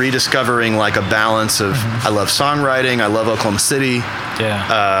rediscovering like a balance of I love songwriting, I love Oklahoma City,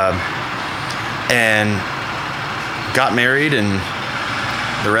 and got married, and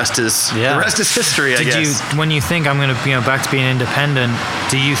the rest is history. I guess. When you think I'm going to back to being independent,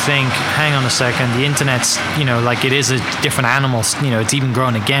 do you think, hang on a second, the internet's like it is a different animal, it's even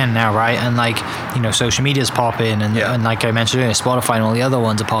grown again now, right? And like social media's popping, and like I mentioned earlier, Spotify and all the other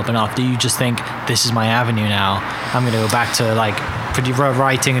ones are popping off. Do you just think this is my avenue now? I'm going to go back to like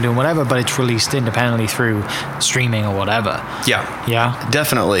writing and doing whatever, but it's released independently through streaming or whatever. Yeah,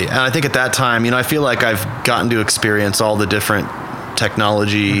 definitely. And I think at that time, I feel like I've gotten to experience all the different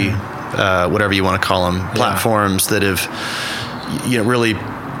technology, whatever you want to call them, platforms that have, really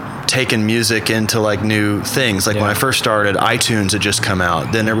taken music into like new things. Like when I first started, iTunes had just come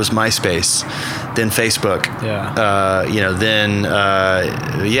out. Then there was MySpace, then Facebook. Then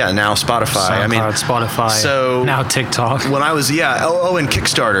now Spotify. SoundCloud, Spotify. So now TikTok. When I was and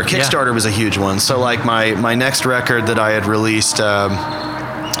Kickstarter. Kickstarter was a huge one. So like my next record that I had released.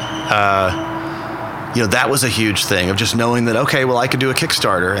 That was a huge thing of just knowing that, okay, well, I could do a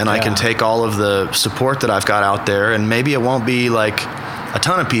Kickstarter and I can take all of the support that I've got out there, and maybe it won't be like a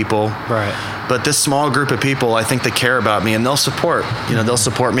ton of people, right? But this small group of people, I think they care about me and they'll support, they'll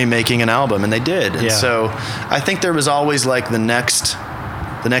support me making an album, and they did. And so I think there was always like the next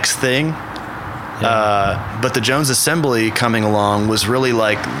thing. But the Jones Assembly coming along was really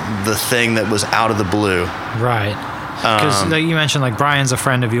like the thing that was out of the blue. Right. Because like you mentioned, like Brian's a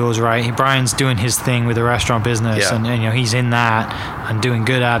friend of yours, right? Brian's doing his thing with the restaurant business, and he's in that and doing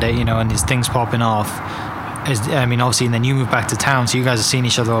good at it, and his things popping off. Obviously, and then you moved back to town, so you guys have seen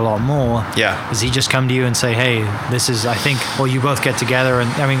each other a lot more. Does he just come to you and say, hey, this is, I think, or you both get together?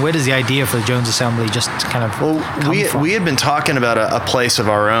 And where does the idea for the Jones Assembly just kind of come from? We had been talking about a place of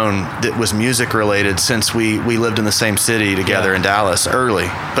our own that was music related since we lived in the same city together in Dallas early.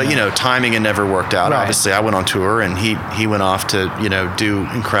 But, timing had never worked out. Right. Obviously, I went on tour and he went off to, do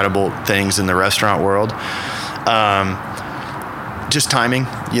incredible things in the restaurant world. Just timing,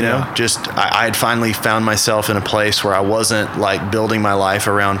 I had finally found myself in a place where I wasn't like building my life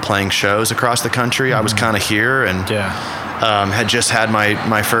around playing shows across the country. I was kind of here and had just had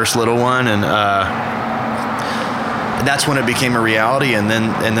my first little one, and that's when it became a reality. And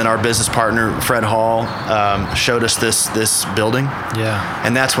then our business partner Fred Hall showed us this building,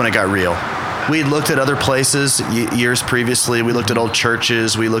 and that's when it got real. We had looked at other places years previously. We looked at old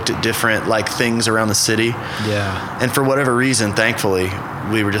churches. We looked at different like things around the city. And for whatever reason, thankfully,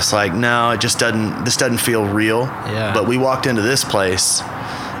 we were just like, no, this doesn't feel real. But we walked into this place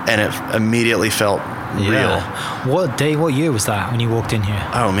and it immediately felt real. What year was that when you walked in here?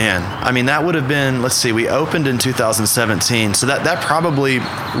 Oh man. That would have been, let's see, we opened in 2017. So that probably,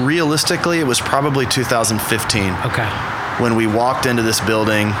 realistically, it was probably 2015. Okay. When we walked into this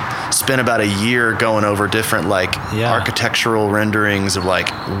building, spent about a year going over different like architectural renderings of like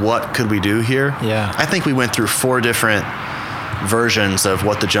what could we do here. I think we went through 4 different versions of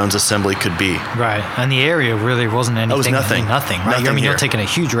what the Jones Assembly could be. Right, and the area really wasn't anything. It was nothing. Right? You're taking a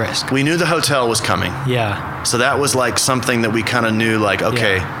huge risk. We knew the hotel was coming. So that was like something that we kind of knew, like,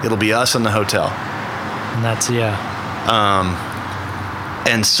 okay, it'll be us and the hotel. And that's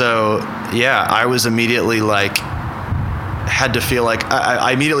And so, yeah, I was immediately like, had to feel like,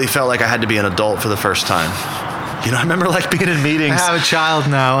 I immediately felt like I had to be an adult for the first time. You know, I remember like being in meetings. I have a child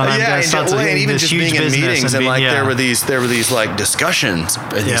now, and I'm going to start to and even this just huge being in business meetings, and being, like there were these like discussions,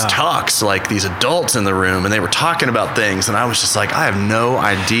 and these talks, like these adults in the room, and they were talking about things, and I was just like, I have no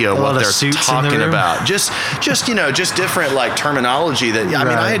idea what they're talking about. Just you know, just different like terminology that I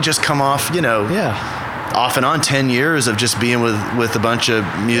mean, I had just come off, you know, off and on 10 years of just being with a bunch of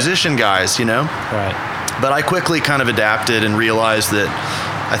musician guys, you know. Right. But I quickly kind of adapted and realized that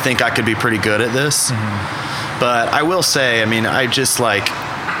I think I could be pretty good at this. Mm-hmm. But I will say, I mean, I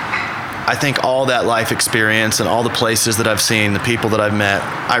think all that life experience and all the places that I've seen, the people that I've met,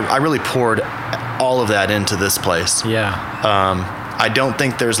 I really poured all of that into this place. Yeah. I don't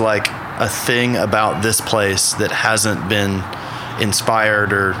think there's like a thing about this place that hasn't been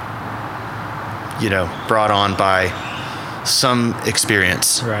inspired or, you know, brought on by some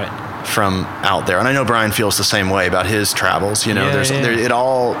experience. Right. From out there. And I know Brian feels the same way about his travels. You know, it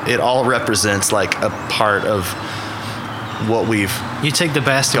all represents like a part of what we've You take the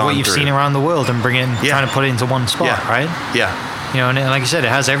best of what you've seen around the world and bring it, trying to put it into one spot, right? Yeah. You know, and like you said, it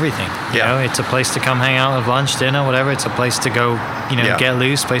has everything. You know, it's a place to come hang out, have lunch, dinner, whatever. It's a place to go, you know, get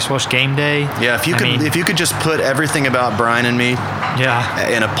loose, place to watch game day. Yeah, if you could just put everything about Brian and me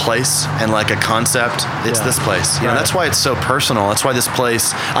in a place and like a concept, it's this place. You know, that's why it's so personal. That's why this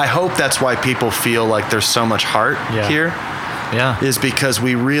place, I hope that's why people feel like there's so much heart here. Yeah. Is because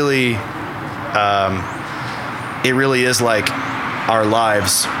we really, it really is like our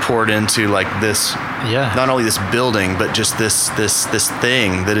lives poured into like this, not only this building, but just this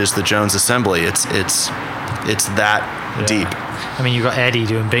thing that is the Jones Assembly. It's that deep. I mean, you got Eddie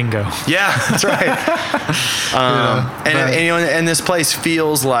doing bingo. Yeah, that's right. And you know, and this place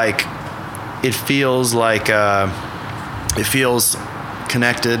feels like it feels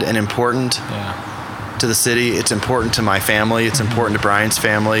connected and important to the city. It's important to my family. It's important to Brian's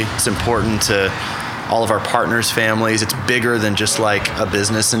family. It's important to all of our partners' families. It's bigger than just like a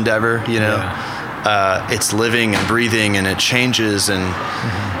business endeavor, you know. It's living and breathing, and it changes, and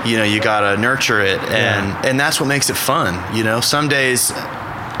you know, you gotta nurture it, and that's what makes it fun. You know, some days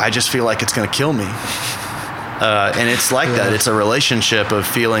I just feel like it's gonna kill me, and it's like that. It's a relationship of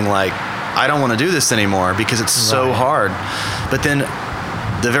feeling like I don't want to do this anymore because it's so hard, but then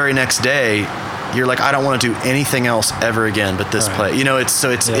the very next day you're like, I don't want to do anything else ever again but this play. You know, it's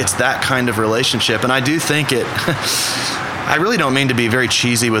that kind of relationship. And I do think it, I really don't mean to be very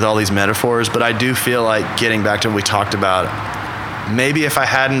cheesy with all these metaphors, but I do feel like getting back to what we talked about, maybe if I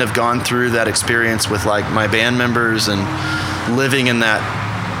hadn't have gone through that experience with like my band members and living in that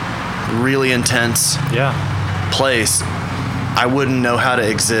really intense place, I wouldn't know how to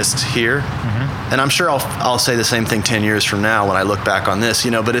exist here. And I'm sure I'll say the same thing 10 years from now when I look back on this,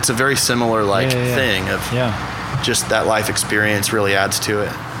 you know, but it's a very similar thing of just that life experience really adds to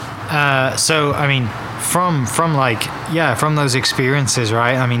it. So, I mean, from those experiences,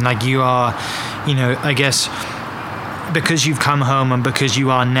 right? I mean, like you are, you know, I guess because you've come home and because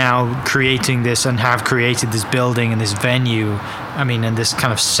you are now creating this and have created this building and this venue, I mean, and this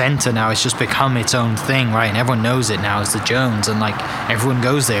kind of center now, it's just become its own thing, right? And everyone knows it now as the Jones, and like everyone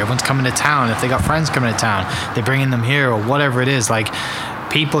goes there, everyone's coming to town. If they got friends coming to town, they're bringing them here or whatever it is. Like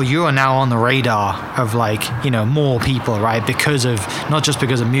people, you are now on the radar of like, you know, more people, right? Because of, not just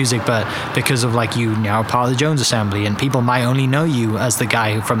because of music, but because of like you now are part of the Jones Assembly, and people might only know you as the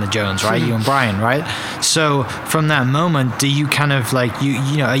guy from the Jones, right? You and Brian, right? So from that moment, do you kind of like,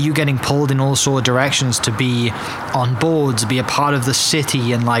 you know, are you getting pulled in all sort of directions to be on boards, be a part of the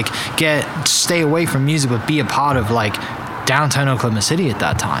city, and like stay away from music, but be a part of like downtown Oklahoma City at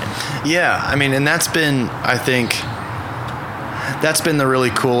that time? Yeah, I mean, and that's been, I think, that's been the really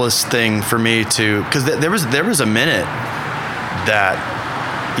coolest thing for me to, because there was a minute that,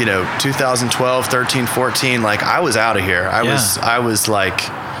 you know, 2012, 13, 14, like I was out of here. I was like,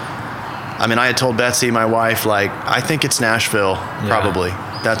 I mean, I had told Betsy, my wife, like, I think it's Nashville, probably.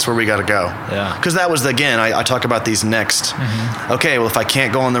 That's where we got to go. Yeah. Because that was, again, I talk about these next, okay, well, if I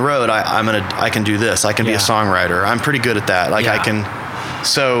can't go on the road, I can do this. I can be a songwriter. I'm pretty good at that. Like I can,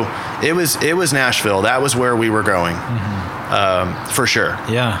 so it was Nashville. That was where we were going. For sure.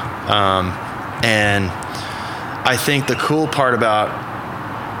 Yeah. And I think the cool part about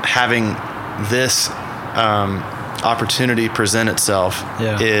having this opportunity present itself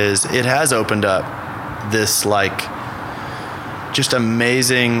is it has opened up this like just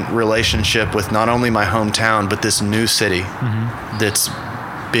amazing relationship with not only my hometown, but this new city that's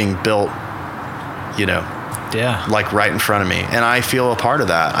being built, you know, like right in front of me. And I feel a part of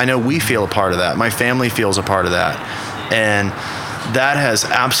that. I know we feel a part of that. My family feels a part of that. And that has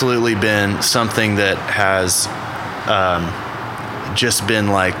absolutely been something that has just been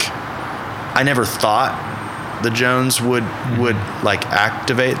like, I never thought the Jones would like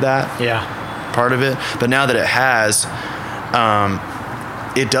activate that part of it. But now that it has,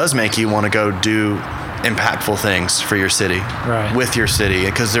 it does make you want to go do impactful things for your city, with your city,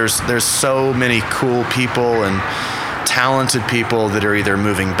 because there's so many cool people and talented people that are either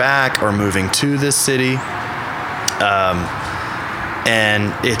moving back or moving to this city,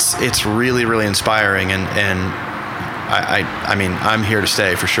 and it's really, really inspiring, and I mean, I'm here to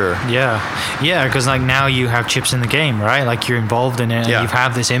stay for sure. Yeah, because like now you have chips in the game, right? Like you're involved in it, and you've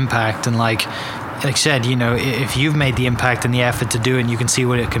had this impact, and like I said, you know, if you've made the impact and the effort to do it, and you can see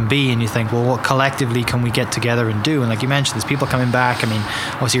what it can be, and you think, well, what collectively can we get together and do? And like you mentioned, there's people coming back. I mean,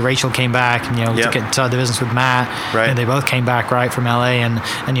 obviously Rachel came back, and, you know, to get started the business with Matt, and they both came back right from LA, and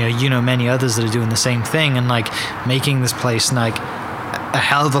you know many others that are doing the same thing, and like making this place like a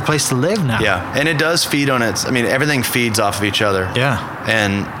hell of a place to live now. Yeah, and it does feed on its. I mean, everything feeds off of each other. Yeah,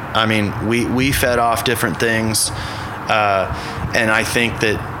 and I mean, we fed off different things, and I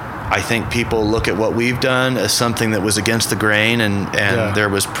think people look at what we've done as something that was against the grain, and there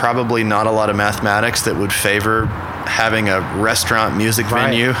was probably not a lot of mathematics that would favor having a restaurant music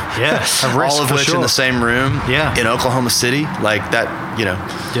venue, all of which in the same room in Oklahoma City, like that, you know.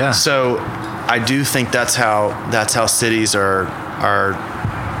 Yeah. So I do think that's how cities are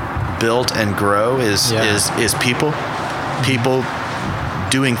built and grow is people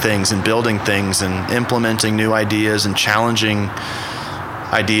doing things and building things and implementing new ideas and challenging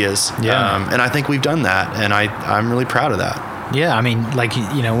ideas. And I think we've done that, and I'm really proud of that. Yeah, I mean, like,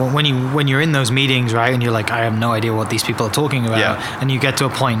 you know, when you're in those meetings, right, and you're like, I have no idea what these people are talking about, and you get to a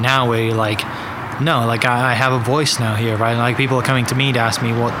point now where you're like, no, like I have a voice now here, right? Like people are coming to me to ask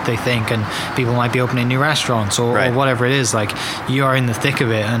me what they think, and people might be opening new restaurants or whatever it is. Like you are in the thick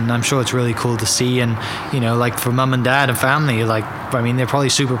of it, and I'm sure it's really cool to see. And you know, like for mum and dad and family, like I mean, they're probably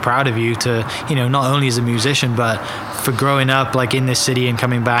super proud of you to, you know, not only as a musician, but for growing up like in this city and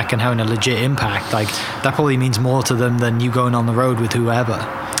coming back and having a legit impact. Like that probably means more to them than you going on the road with whoever.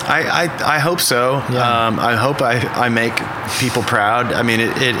 I hope so. I hope I make people proud. I mean,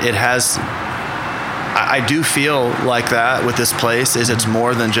 it has. I do feel like that with this place. It's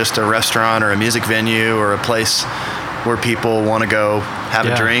more than just a restaurant or a music venue or a place where people want to go have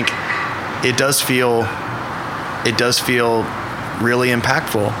a drink. It does feel really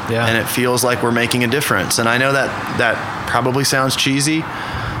impactful, and it feels like we're making a difference. And I know that probably sounds cheesy,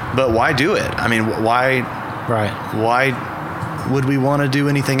 but why do it? I mean, why would we want to do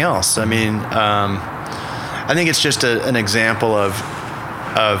anything else? I mean, I think it's just an example of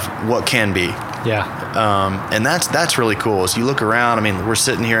what can be. And that's really cool. As you look around, I mean, we're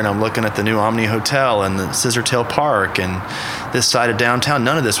sitting here and I'm looking at the new Omni Hotel and the Scissortail Park and this side of downtown.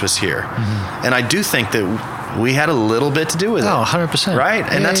 None of this was here. And I do think that we had a little bit to do with it. Oh, 100%. Right?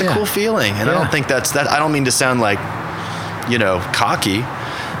 And that's a cool feeling. And I don't think that. I don't mean to sound like, you know, cocky,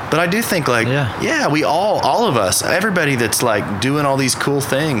 but I do think like, we all of us, everybody that's like doing all these cool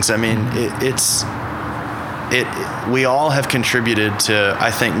things. I mean, we all have contributed to,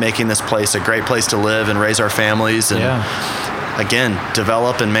 I think, making this place a great place to live and raise our families and, again,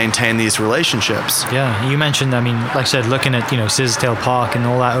 develop and maintain these relationships. Yeah, you mentioned, I mean, like I said, looking at, you know, Scissortail Park and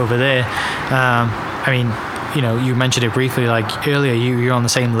all that over there. I mean, you know, you mentioned it briefly, like earlier, you're on the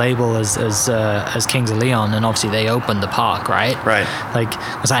same label as Kings of Leon, and obviously they opened the park, right? Right. Like,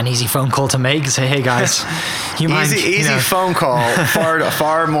 was that an easy phone call to make? Say, hey guys, easy phone call,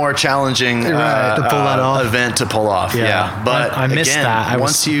 far more challenging to pull that off. Event to pull off. Yeah. But I missed again, that.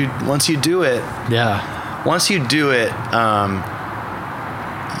 Once you do it,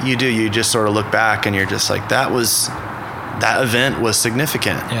 you just sort of look back and you're just like, that event was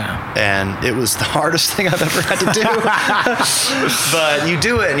significant. And it was the hardest thing I've ever had to do. But you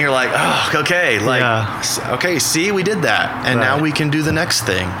do it and you're like, oh, okay. Okay, see, we did that. And now we can do the next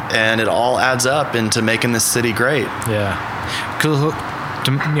thing. And it all adds up into making this city great. Yeah. Cool.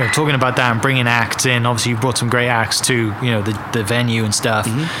 You know, talking about that and bringing acts in, obviously you brought some great acts to, you know, the venue and stuff.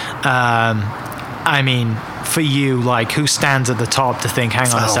 I mean, for you, like, who stands at the top to think,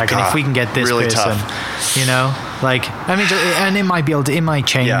 hang on a second, if we can get this really person, tough. You know, like, I mean, and it might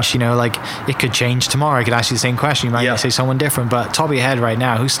change, you know, like, it could change tomorrow. I could ask you the same question. You might say someone different, but top of your head right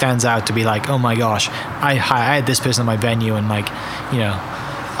now, who stands out to be like, oh my gosh, I had this person at my venue, and like, you know.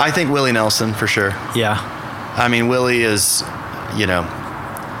 I think Willie Nelson, for sure. Yeah. I mean, Willie is, you know,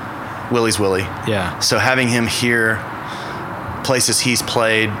 Willie's Willie. Yeah. So having him here, places he's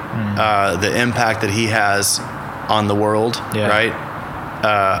played, the impact that he has on the world, right?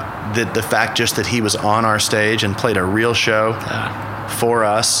 the fact just that he was on our stage and played a real show for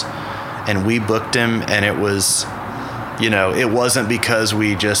us, and we booked him, and it was, it wasn't because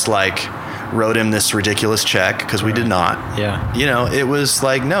we just like wrote him this ridiculous check, because we did not. Yeah. It was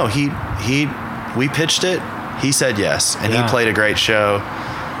like, no, we pitched it, he said yes, and he played a great show.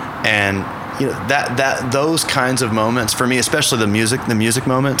 And those kinds of moments for me, especially the music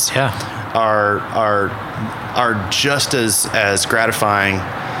moments, are just as gratifying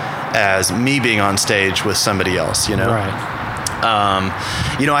as me being on stage with somebody else, Right.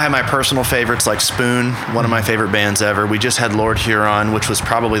 I have my personal favorites like Spoon, one of my favorite bands ever. We just had Lord Huron, which was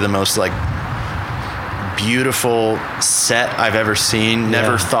probably the most like beautiful set I've ever seen.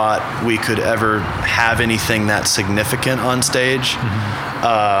 Never thought we could ever have anything that significant on stage.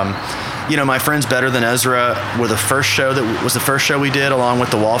 My friends Better Than Ezra were the first show we did, along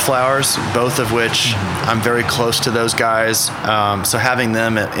with the Wallflowers, both of which I'm very close to those guys. So having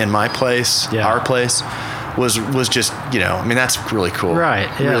them in my place, our place, was just, that's really cool. Right.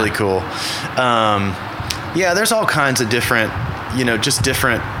 Yeah. Really cool. There's all kinds of different, just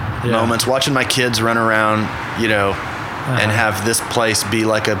different moments. Watching my kids run around, and have this place be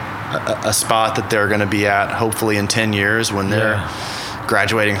like a spot that they're going to be at hopefully in 10 years when they're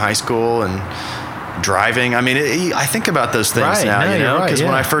graduating high school and driving. I think about those things now, because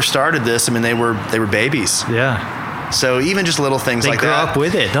when I first started this, they were babies. Yeah. So even just little things like that. They grew up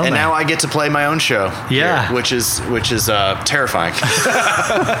with it, don't they? And now I get to play my own show. Yeah. Here, which is terrifying.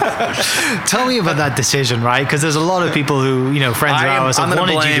 Tell me about that decision, right? Because there's a lot of people who, friends of ours have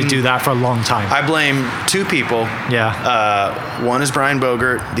wanted you to do that for a long time. I blame two people. Yeah. One is Brian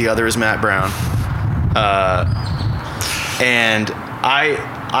Bogert. The other is Matt Brown. And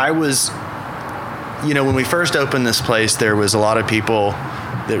I was, when we first opened this place, there was a lot of people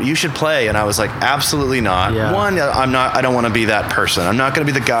that you should play, and I was like, absolutely not. Yeah. One, I don't want to be that person. I'm not going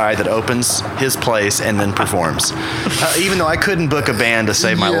to be the guy that opens his place and then performs. Even though I couldn't book a band to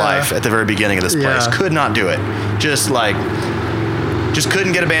save my life at the very beginning of this place. Could not do it. Just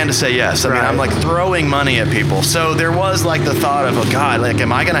couldn't get a band to say yes. I'm like throwing money at people. So there was like the thought of, oh God, like,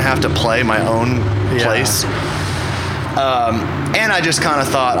 am I going to have to play my own place? And I just kind of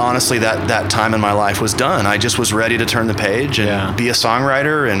thought, honestly, that time in my life was done. I just was ready to turn the page and be a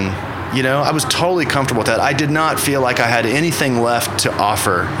songwriter. And, I was totally comfortable with that. I did not feel like I had anything left to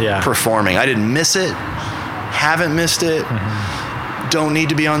offer performing. I didn't miss it. Haven't missed it. Don't need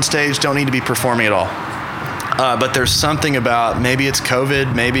to be on stage. Don't need to be performing at all. But there's something about, maybe it's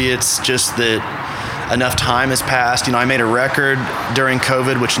COVID. Maybe it's just that enough time has passed. I made a record during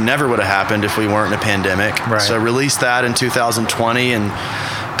COVID, which never would have happened if we weren't in a pandemic. Right. So released that in 2020 and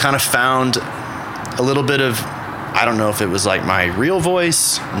kind of found a little bit of, I don't know if it was like my real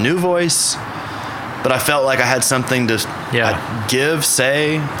voice, new voice, but I felt like I had something to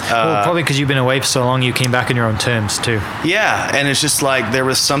say. Well, probably because you've been away for so long, you came back on your own terms too. Yeah, and it's just like there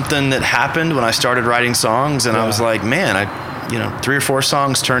was something that happened when I started writing songs, and I was like, man, 3 or 4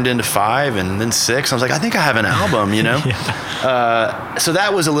 songs turned into 5 and then 6. I was like, I think I have an album, So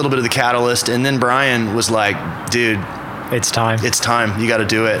that was a little bit of the catalyst. And then Brian was like, dude, it's time. You got to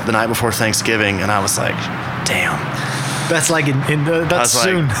do it the night before Thanksgiving. And I was like, damn. That's like that's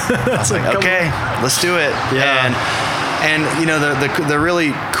soon. I was like, okay, let's do it. Yeah. And the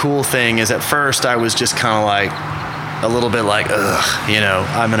really cool thing is, at first I was just kind of like a little bit like,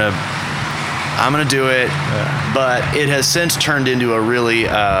 I'm gonna do it, but it has since turned into a really,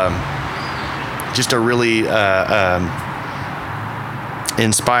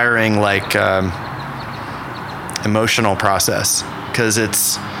 inspiring, like, emotional process. Because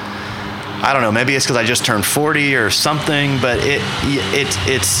it's, I don't know, maybe it's because I just turned 40 or something, but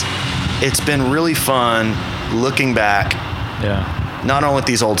it's been really fun looking back. Yeah. Not only at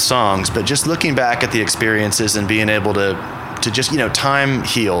these old songs, but just looking back at the experiences and being able to just, time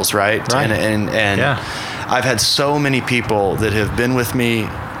heals, right? And I've had so many people that have been with me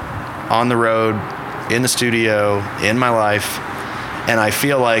on the road, in the studio, in my life, and I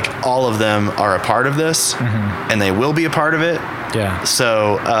feel like all of them are a part of this, and they will be a part of it. Yeah.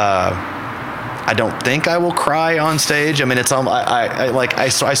 So I don't think I will cry on stage. It's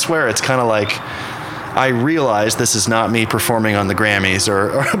I swear it's kind of like, I realize this is not me performing on the Grammys,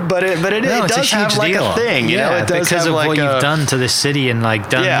 but it does have like a thing, it does because of like what you've done to this city and like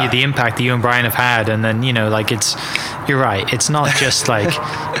done the impact that you and Brian have had, and then you're right. It's not just like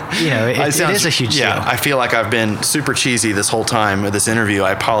it is a huge deal. I feel like I've been super cheesy this whole time of this interview.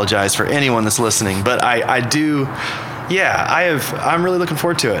 I apologize for anyone that's listening, but I do. Yeah, I'm really looking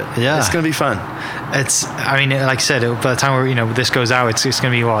forward to it. Yeah. It's going to be fun. I mean, like I said, by the time this goes out, it's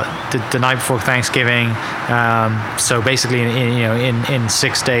going to be the night before Thanksgiving. So basically, in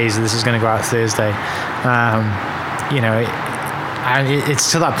 6 days, this is going to go out Thursday.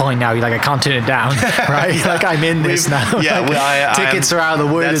 It's to that point now. I can't turn it down, right? Yeah. Like I'm in this now. Yeah, tickets are out. The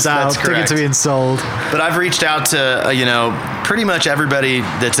word is out. Tickets are being sold. But I've reached out to pretty much everybody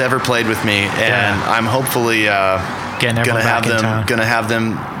that's ever played with me, and I'm hopefully gonna have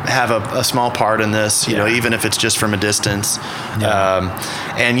them have a small part in this. You know, even if it's just from a distance.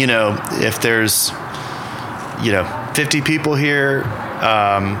 Yeah. And if there's 50 people here,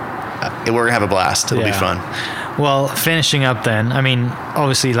 we're gonna have a blast. It'll be fun. Well, finishing up then, I mean,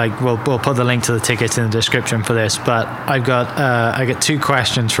 obviously, we'll put the link to the tickets in the description for this, but I got 2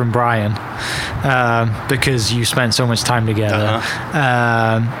 questions from Brian, because you spent so much time together.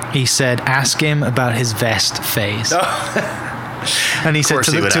 He said, ask him about his vest phase. And he said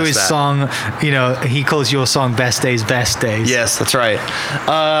to his song, he calls your song Best Days, Best Days. Yes, that's right.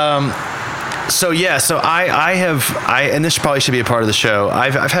 So and this probably should be a part of the show.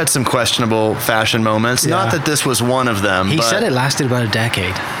 I've had some questionable fashion moments. Yeah. Not that this was one of them. He said it lasted about a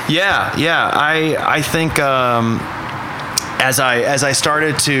decade. Yeah. I think as I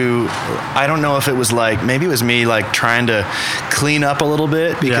started to, I don't know if it was maybe it was me trying to clean up a little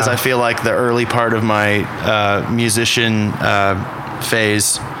bit, because I feel like the early part of my musician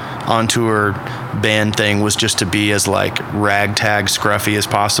phase on tour band thing was just to be as ragtag scruffy as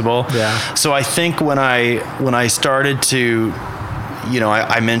possible. Yeah. So I think when I started to,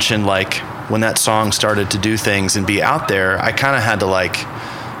 I mentioned when that song started to do things and be out there, I kind of had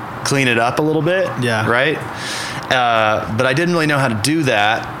to clean it up a little bit. Yeah. Right. But I didn't really know how to do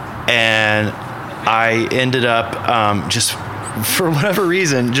that, and I ended up just for whatever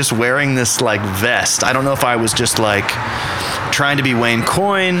reason just wearing this vest. I don't know if I was just trying to be Wayne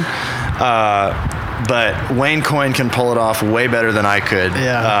Coyne, but Wayne Coyne can pull it off way better than I could.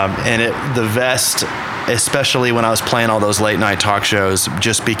 Yeah. And the vest, especially when I was playing all those late night talk shows,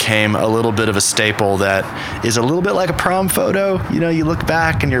 just became a little bit of a staple that is a little bit like a prom photo. You look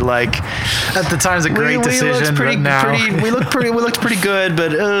back and you're at the time's a great decision. We looked pretty good,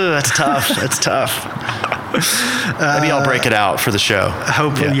 but that's tough. That's tough. Maybe I'll break it out for the show.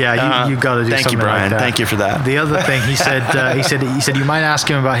 Hopefully, you got to do something. Thank you, Brian. Like that. Thank you for that. The other thing he said you might ask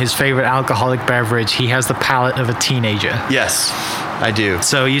him about his favorite alcoholic beverage. He has the palate of a teenager. Yes, I do.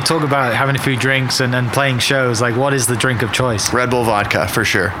 So you talk about having a few drinks and playing shows. What is the drink of choice? Red Bull vodka, for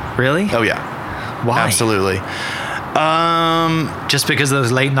sure. Really? Oh yeah. Why? Absolutely. Just because of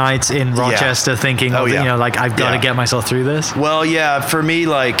those late nights in Rochester, thinking, I've got to get myself through this. Well, yeah, for me,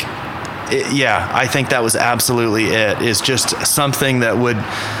 I think that was absolutely it. Is just something that would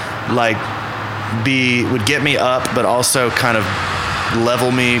get me up, but also kind of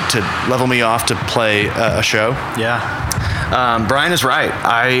level me off to play a show. Yeah. Brian is right.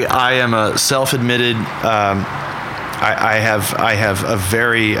 I am a self-admitted. I have a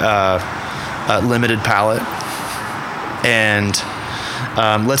very limited palate, and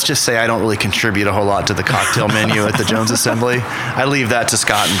let's just say I don't really contribute a whole lot to the cocktail menu at the Jones Assembly. I leave that to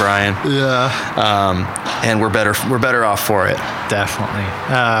Scott and Brian. Yeah. And we're better off for it. Definitely.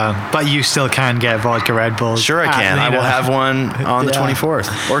 But you still can get vodka Red Bulls. Sure, I can. I will have one on the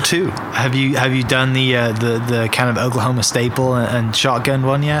 24th or 2. Have you done the kind of Oklahoma staple and shotgun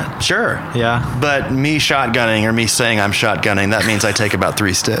one yet? Sure. Yeah. But me shotgunning, or me saying I'm shotgunning, that means I take about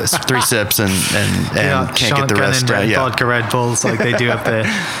 3 sips and can't get the rest. Vodka Red Bulls like they do up there.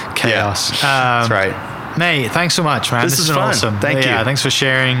 Chaos. That's right. Mate, thanks so much, man. This has been fun. Awesome. Thank you. Yeah, thanks for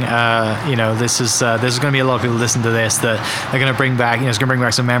sharing. This is going to be a lot of people listen to this that are going to bring back. It's going to bring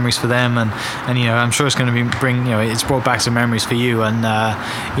back some memories for them, and I'm sure it's going to bring. It's brought back some memories for you, and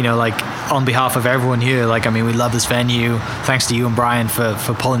on behalf of everyone here, we love this venue. Thanks to you and Brian for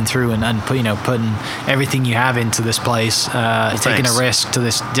pulling through and putting everything you have into this place, taking a risk to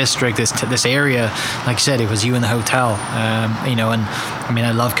this district, this area. Like you said, it was you in the hotel, and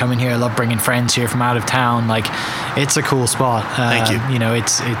I love coming here. I love bringing friends here from out of town. It's a cool spot. Thank you.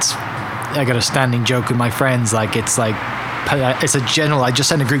 It's I got a standing joke with my friends. It's a general. I just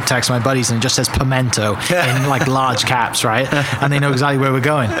sent a group text to my buddies and it just says pimento in large caps, right? And they know exactly where we're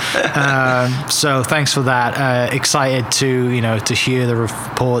going. So thanks for that. Excited to hear the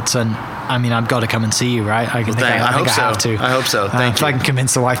reports, and I've got to come and see you, right? I think I have to. I hope so. Thank you. If I can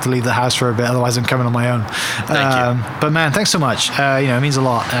convince the wife to leave the house for a bit, otherwise I'm coming on my own. Thank you. But man, thanks so much. It means a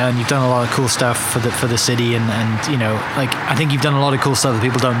lot, and you've done a lot of cool stuff for the city, and I think you've done a lot of cool stuff that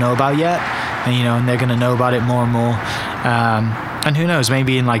people don't know about yet, and they're going to know about it more and more. And who knows,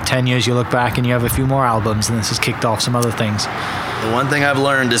 maybe in like 10 years you look back and you have a few more albums and this has kicked off some other things. The one thing I've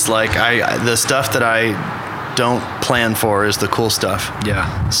learned is like the stuff that I don't plan for is the cool stuff.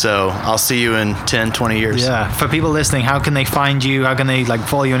 Yeah. So I'll see you in 10, 20 years. Yeah. For people listening, how can they find you? How can they like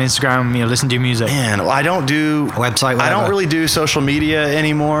follow you on Instagram, listen to your music? Man, well, I don't do website, whatever. I don't really do social media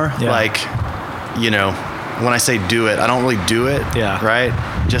anymore. Yeah. Like, when I say do it, I don't really do it. Yeah. Right?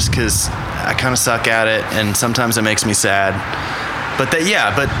 Just because I kind of suck at it, and sometimes it makes me sad. But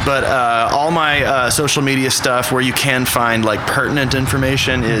all my social media stuff where you can find like pertinent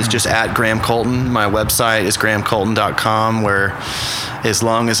information is just at Graham Colton. My website is grahamcolton.com, where as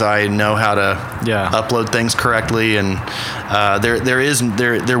long as I know how to upload things correctly, and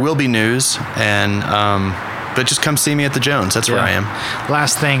there will be news, and but just come see me at the Jones. That's where I am.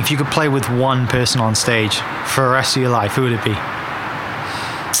 Last thing, if you could play with one person on stage for the rest of your life, who would it be?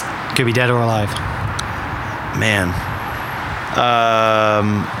 Could be dead or alive. Man.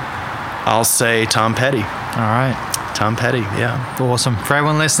 I'll say Tom Petty. All right. Tom Petty, yeah. Awesome. For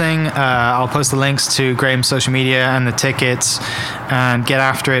everyone listening, I'll post the links to Graham's social media and the tickets, and get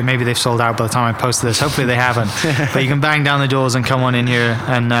after it. Maybe they've sold out by the time I post this. Hopefully they haven't. But you can bang down the doors and come on in here,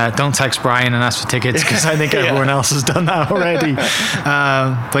 and don't text Brian and ask for tickets, because I think everyone else has done that already.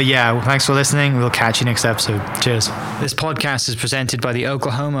 But yeah, thanks for listening. We'll catch you next episode. Cheers. This podcast is presented by the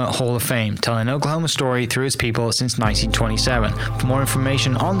Oklahoma Hall of Fame, telling Oklahoma story through its people since 1927. For more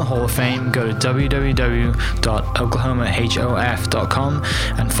information on the Hall of Fame, go to www.oklahomahof.com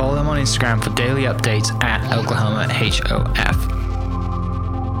and follow them on Instagram for daily updates at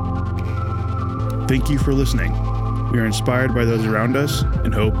OklahomaHOF. Thank you for listening. We are inspired by those around us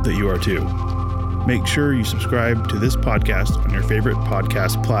and hope that you are too. Make sure you subscribe to this podcast on your favorite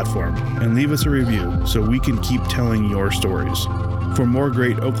podcast platform and leave us a review so we can keep telling your stories. For more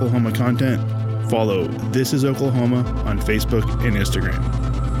great Oklahoma content, follow This Is Oklahoma on Facebook and Instagram.